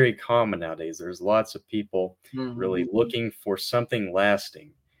are very common nowadays. There's lots of people really looking for something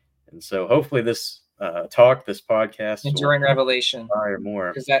lasting. And so hopefully this podcast, enduring revelation, inspire more.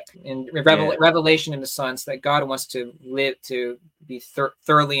 Because that in revelation in the sense that God wants to be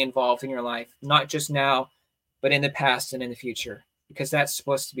thoroughly involved in your life, not just now, but in the past and in the future, because that's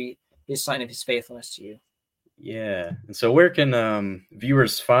supposed to be His sign of His faithfulness to you. Yeah. And so where can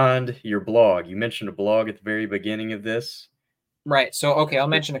viewers find your blog? You mentioned a blog at the very beginning of this. Right. So, okay, I'll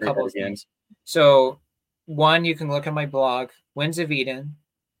mention a couple of things. So, one, you can look at my blog,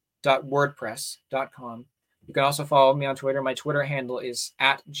 windsofeden.wordpress.com. You can also follow me on Twitter. My Twitter handle is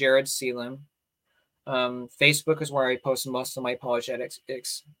 @JaredSelim. Facebook is where I post most of my apologetics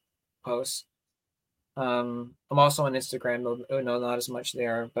posts. I'm also on Instagram. No, not as much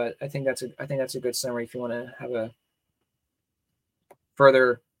there, but I think that's a good summary if you want to have a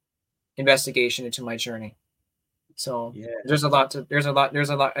further investigation into my journey. So yeah. There's a lot to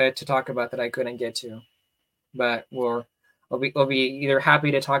talk about that I couldn't get to, but we'll be either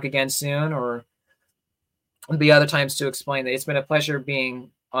happy to talk again soon, or there'll be other times to explain that. It's been a pleasure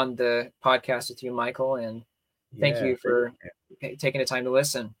being on the podcast with you, Michael, and thank you for taking the time to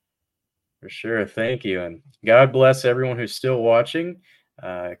listen. For sure. Thank you. And God bless everyone who's still watching.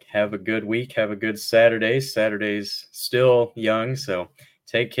 Have a good week. Have a good Saturday. Saturday's still young, so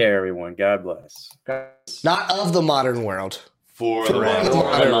take care, everyone. God bless. Not of the modern world. For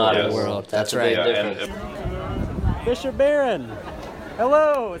the modern world. That's right. Yeah, Bishop Barron.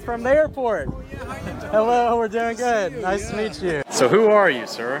 Hello. It's from the airport. Hello. We're doing good. Nice to meet you. So who are you,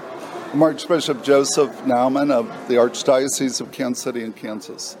 sir? I'm Archbishop Joseph Nauman of the Archdiocese of Kansas City in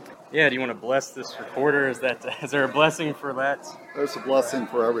Kansas. Yeah, do you want to bless this recorder? Is there a blessing for that? There's a blessing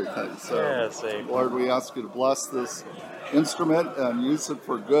for everything. So, Lord, we ask you to bless this instrument and use it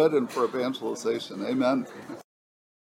for good and for evangelization. Amen.